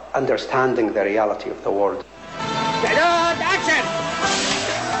understanding the reality of the world.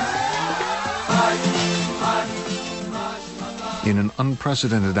 In an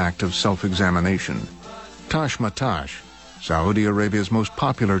unprecedented act of self-examination, Tash Matash, Saudi Arabia's most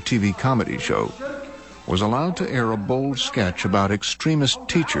popular TV comedy show, was allowed to air a bold sketch about extremist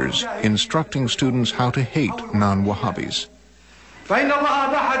teachers instructing students how to hate non-Wahhabis. فإن الله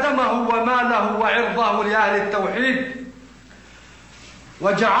أباح دمه وماله وعرضه لأهل التوحيد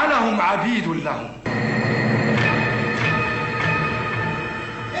وجعلهم عبيد لهم.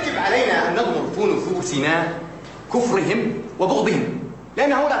 يجب علينا أن نضمن في نفوسنا كفرهم وبغضهم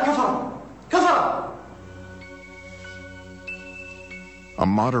لأن هؤلاء كفرة. A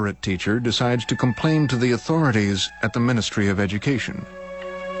moderate teacher decides to complain to the authorities at the Ministry of Education.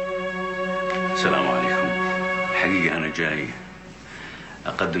 السلام عليكم. حقيقة أنا جاي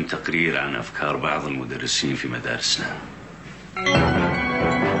أقدم تقرير عن أفكار بعض المدرسين في مدارسنا.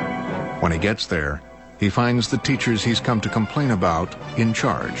 When he gets there, he finds the teachers he's come to complain about in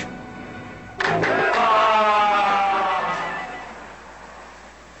charge.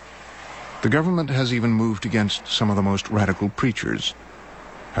 The government has even moved against some of the most radical preachers.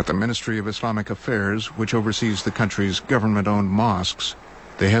 At the Ministry of Islamic Affairs, which oversees the country's government-owned mosques,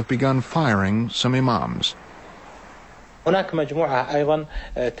 they have begun firing some imams. There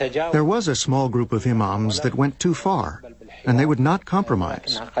was a small group of imams that went too far, and they would not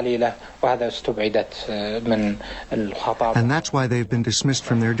compromise. And that's why they've been dismissed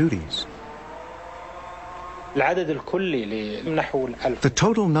from their duties. The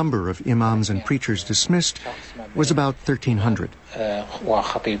total number of imams and preachers dismissed was about 1,300.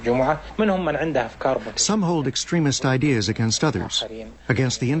 Some hold extremist ideas against others,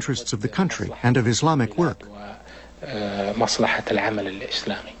 against the interests of the country and of Islamic work.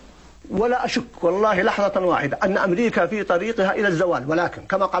 ولا أشك والله لحظة واحدة أن أمريكا في طريقها إلى الزوال ولكن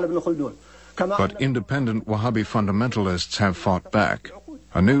كما قال ابن خلدون. But independent Wahhabi fundamentalists have fought back.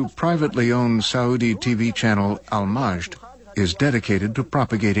 A new privately owned Saudi TV channel, Al-Majd, is dedicated to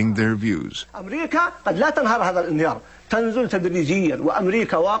propagating their views. أمريكا قد لا تنهار هذا الانهيار، تنزل تدريجيا،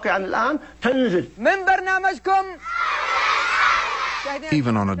 وأمريكا واقعا الآن تنزل. من برنامجكم.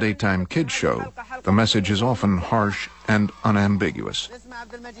 Even on a daytime kids show, the message is often harsh and unambiguous.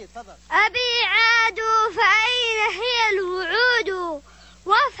 أبي عادوا فأين هي الوعود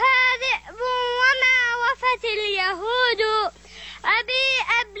وفى ذئب وما وفت اليهود أبي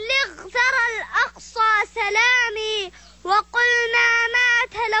أبلغ ترى الأقصى سلامي وقل ما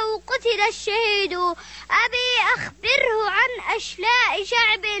مات لو قتل الشهيد أبي أخبره عن أشلاء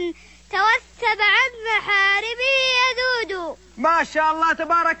شعب توثب عن محاربه يذود. ما شاء الله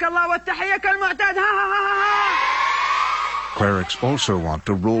تبارك الله والتحية كالمعتاد. Clerics also want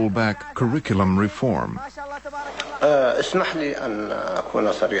to roll back curriculum reform. اسمح لي أن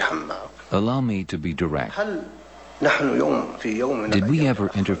أكون صريحا معك. Allow me to be direct. هل نحن يوم في يوم Did we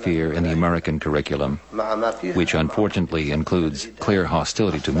ever interfere in the American curriculum, which unfortunately includes clear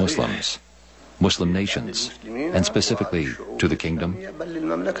hostility to Muslims, Muslim nations, and specifically to the kingdom?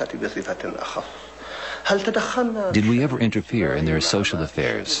 Did we ever interfere in their social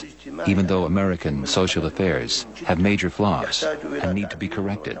affairs, even though American social affairs have major flaws and need to be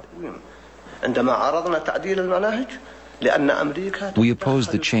corrected? We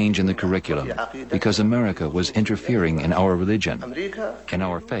opposed the change in the curriculum because America was interfering in our religion, in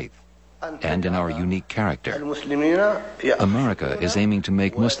our faith, and in our unique character. America is aiming to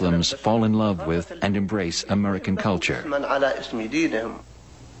make Muslims fall in love with and embrace American culture.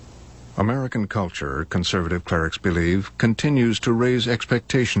 American culture, conservative clerics believe, continues to raise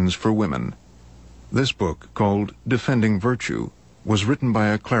expectations for women. This book, called Defending Virtue, was written by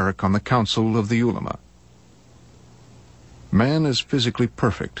a cleric on the Council of the Ulama. Man is physically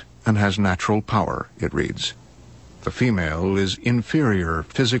perfect and has natural power, it reads. The female is inferior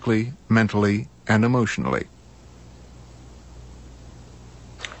physically, mentally, and emotionally.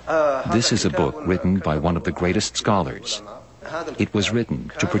 This is a book written by one of the greatest scholars. It was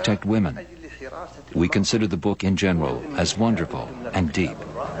written to protect women. We consider the book in general as wonderful and deep.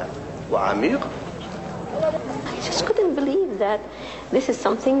 I just couldn't believe that this is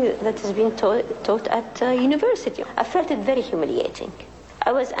something that is being taught at university. I felt it very humiliating.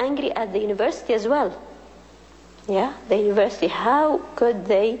 I was angry at the university as well. Yeah, the university, how could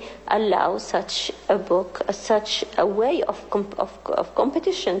they allow such a book, such a way of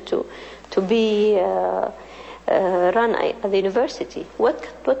competition to be run at the university?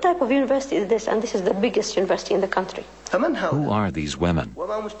 What type of university is this? And this is the biggest university in the country. Who are these women?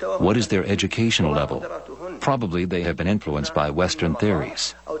 What is their educational level? Probably they have been influenced by Western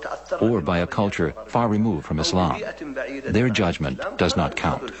theories or by a culture far removed from Islam. Their judgment does not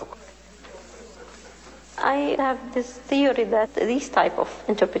count. I have this theory that these type of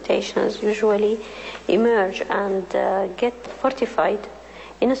interpretations usually emerge and get fortified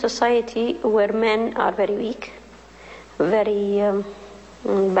in a society where men are very weak, very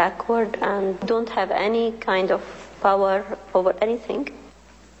backward, and don't have any kind of power over anything.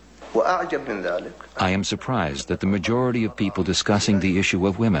 I am surprised that the majority of people discussing the issue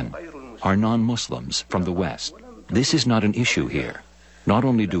of women are non-Muslims from the West. This is not an issue here. Not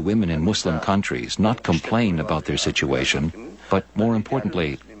only do women in Muslim countries not complain about their situation, but more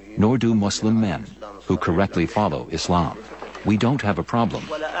importantly, nor do Muslim men who correctly follow Islam. We don't have a problem.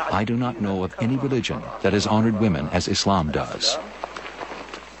 I do not know of any religion that has honored women as Islam does.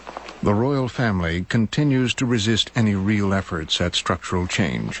 The royal family continues to resist any real efforts at structural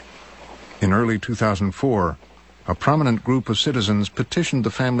change. In early 2004, a prominent group of citizens petitioned the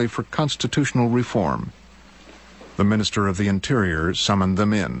family for constitutional reform. The Minister of the Interior summoned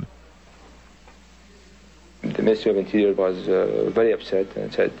them in. The Ministry of Interior was very upset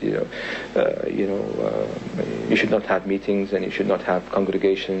and said, you should not have meetings and you should not have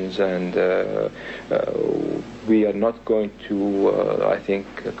congregations, and we are not going to, I think,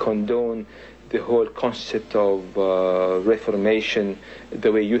 condone the whole concept of reformation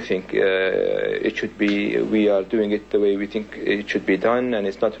the way you think it should be. We are doing it the way we think it should be done, and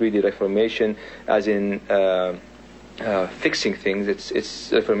it's not really reformation as in fixing things.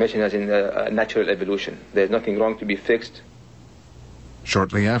 It's reformation as in natural evolution. There's nothing wrong to be fixed.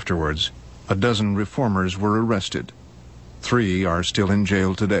 Shortly afterwards, a dozen reformers were arrested. 3 are still in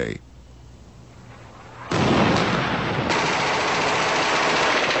jail today.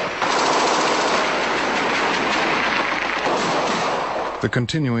 The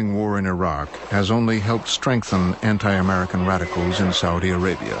continuing war in Iraq has only helped strengthen anti-American radicals in Saudi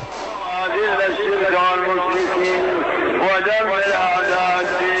Arabia.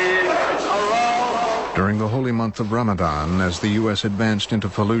 During the holy month of Ramadan, as the U.S. advanced into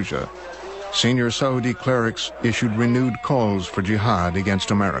Fallujah, senior Saudi clerics issued renewed calls for jihad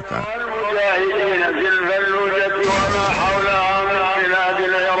against America.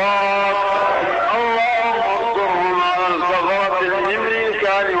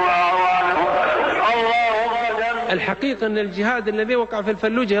 الحقيقة أن الجهاد الذي وقع في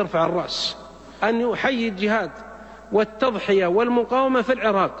الفلوجة يرفع الرأس. أن يحيي الجهاد والتضحية والمقاومة في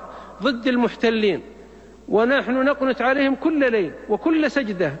العراق ضد المحتلين، ونحن نقنت عليهم كل ليل وكل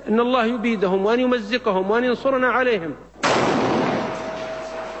سجدة أن الله يبيدهم وأن يمزقهم وأن ينصرنا عليهم.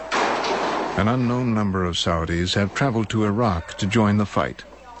 An unknown number of Saudis have traveled to Iraq to join the fight.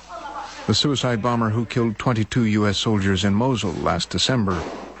 The suicide bomber who killed 22 U.S. soldiers in Mosul last December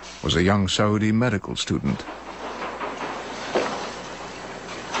was a young Saudi medical student.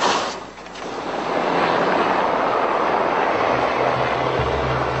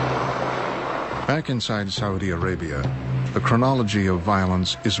 Back inside Saudi Arabia, the chronology of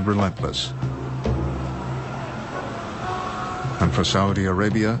violence is relentless. And for Saudi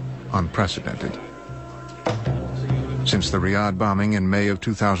Arabia, unprecedented. Since the Riyadh bombing in May of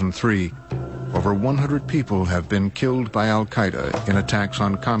 2003, over 100 people have been killed by Al-Qaeda in attacks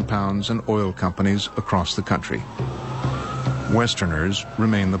on compounds and oil companies across the country. Westerners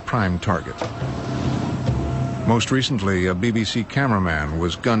remain the prime target. Most recently, a BBC cameraman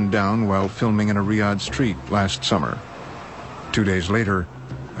was gunned down while filming in a Riyadh street last summer. 2 days later,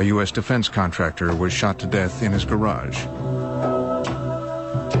 a U.S. defense contractor was shot to death in his garage.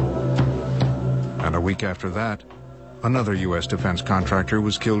 And a week after that, another U.S. defense contractor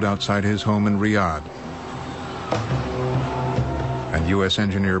was killed outside his home in Riyadh. And U.S.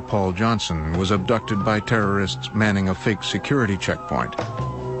 engineer Paul Johnson was abducted by terrorists manning a fake security checkpoint.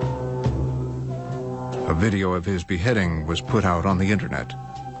 A video of his beheading was put out on the internet.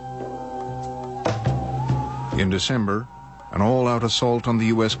 In December, an all-out assault on the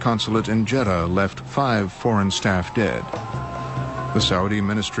U.S. consulate in Jeddah left 5 foreign staff dead. The Saudi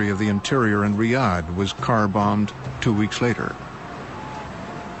Ministry of the Interior in Riyadh was car-bombed 2 weeks later.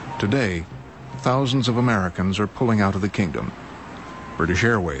 Today, thousands of Americans are pulling out of the kingdom. British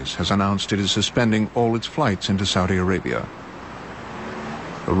Airways has announced it is suspending all its flights into Saudi Arabia.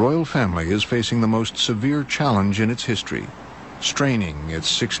 The royal family is facing the most severe challenge in its history, straining its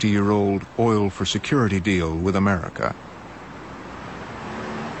 60-year-old oil for security deal with America.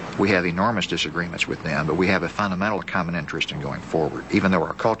 We have enormous disagreements with them, but we have a fundamental common interest in going forward, even though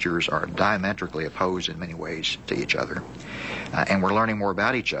our cultures are diametrically opposed in many ways to each other. And we're learning more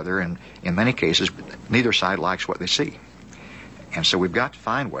about each other, and in many cases, neither side likes what they see. And so we've got to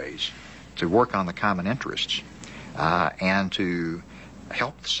find ways to work on the common interests and to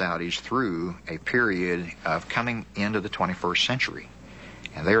help the Saudis through a period of coming into the 21st century.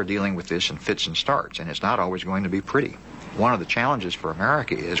 And they are dealing with this in fits and starts, and it's not always going to be pretty. One of the challenges for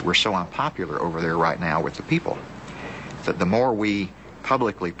America is we're so unpopular over there right now with the people that the more we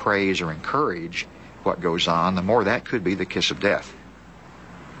publicly praise or encourage what goes on, the more that could be the kiss of death.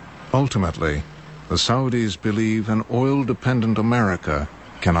 Ultimately, the Saudis believe an oil-dependent America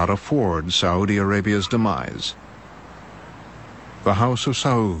cannot afford Saudi Arabia's demise. The House of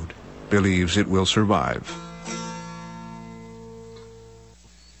Saud believes it will survive.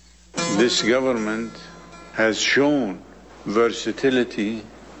 This government has shown versatility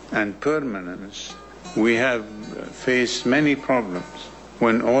and permanence. We have faced many problems.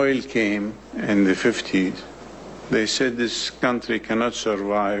 When oil came in the 50s, they said this country cannot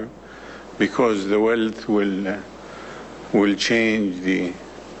survive because the wealth will change the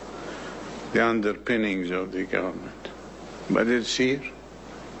underpinnings of the government. But it's here.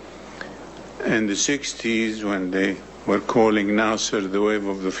 In the 60s, when they were calling Nasser the wave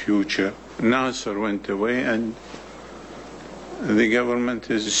of the future, Nasser went away and the government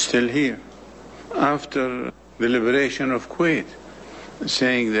is still here. After the liberation of Kuwait,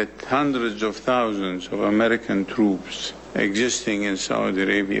 saying that hundreds of thousands of American troops existing in Saudi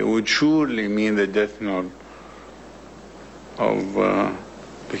Arabia would surely mean the death knell of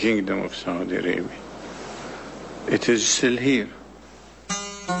the Kingdom of Saudi Arabia. It is still here.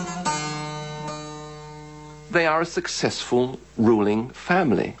 They are a successful ruling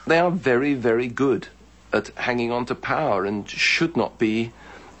family. They are very, very good at hanging on to power and should not be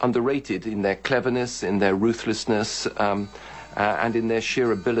underrated in their cleverness, in their ruthlessness, and in their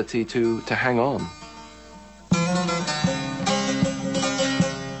sheer ability to hang on.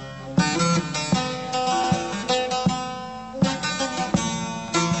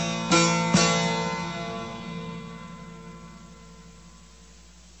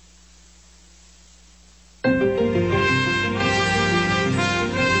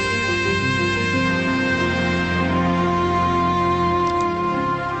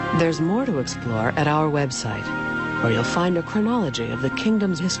 There's more to explore at our website, where you'll find a chronology of the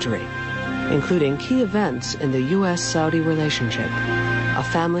kingdom's history, including key events in the U.S.-Saudi relationship, a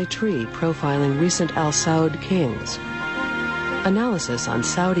family tree profiling recent Al Saud kings, analysis on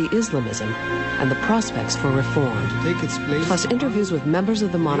Saudi Islamism and the prospects for reform, plus interviews with members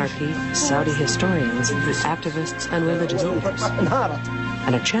of the monarchy, Saudi historians, activists, and religious leaders,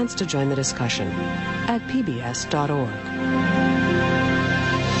 and a chance to join the discussion at pbs.org.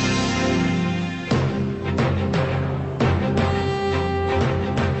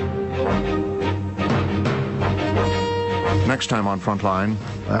 Next time on Frontline.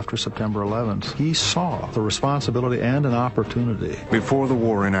 After September 11th, he saw the responsibility and an opportunity. Before the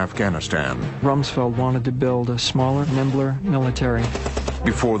war in Afghanistan. Rumsfeld wanted to build a smaller, nimbler military.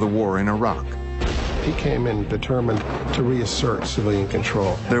 Before the war in Iraq. He came in determined to reassert civilian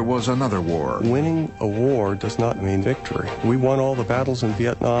control. There was another war. Winning a war does not mean victory. We won all the battles in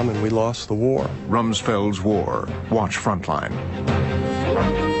Vietnam and we lost the war. Rumsfeld's War. Watch Frontline.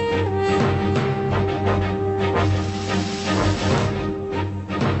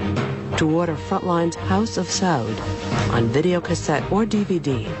 To order Frontline's House of Saud on video cassette or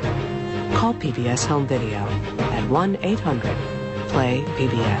DVD, call PBS Home Video at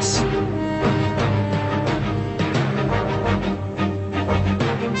 1-800-PLAY-PBS.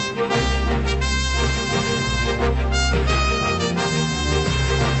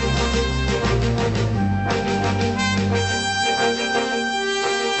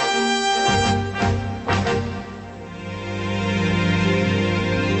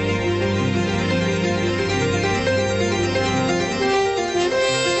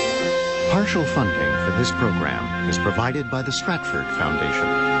 Partial funding for this program is provided by the Stratford Foundation.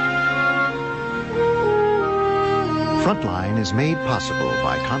 Frontline is made possible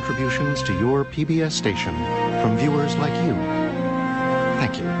by contributions to your PBS station from viewers like you.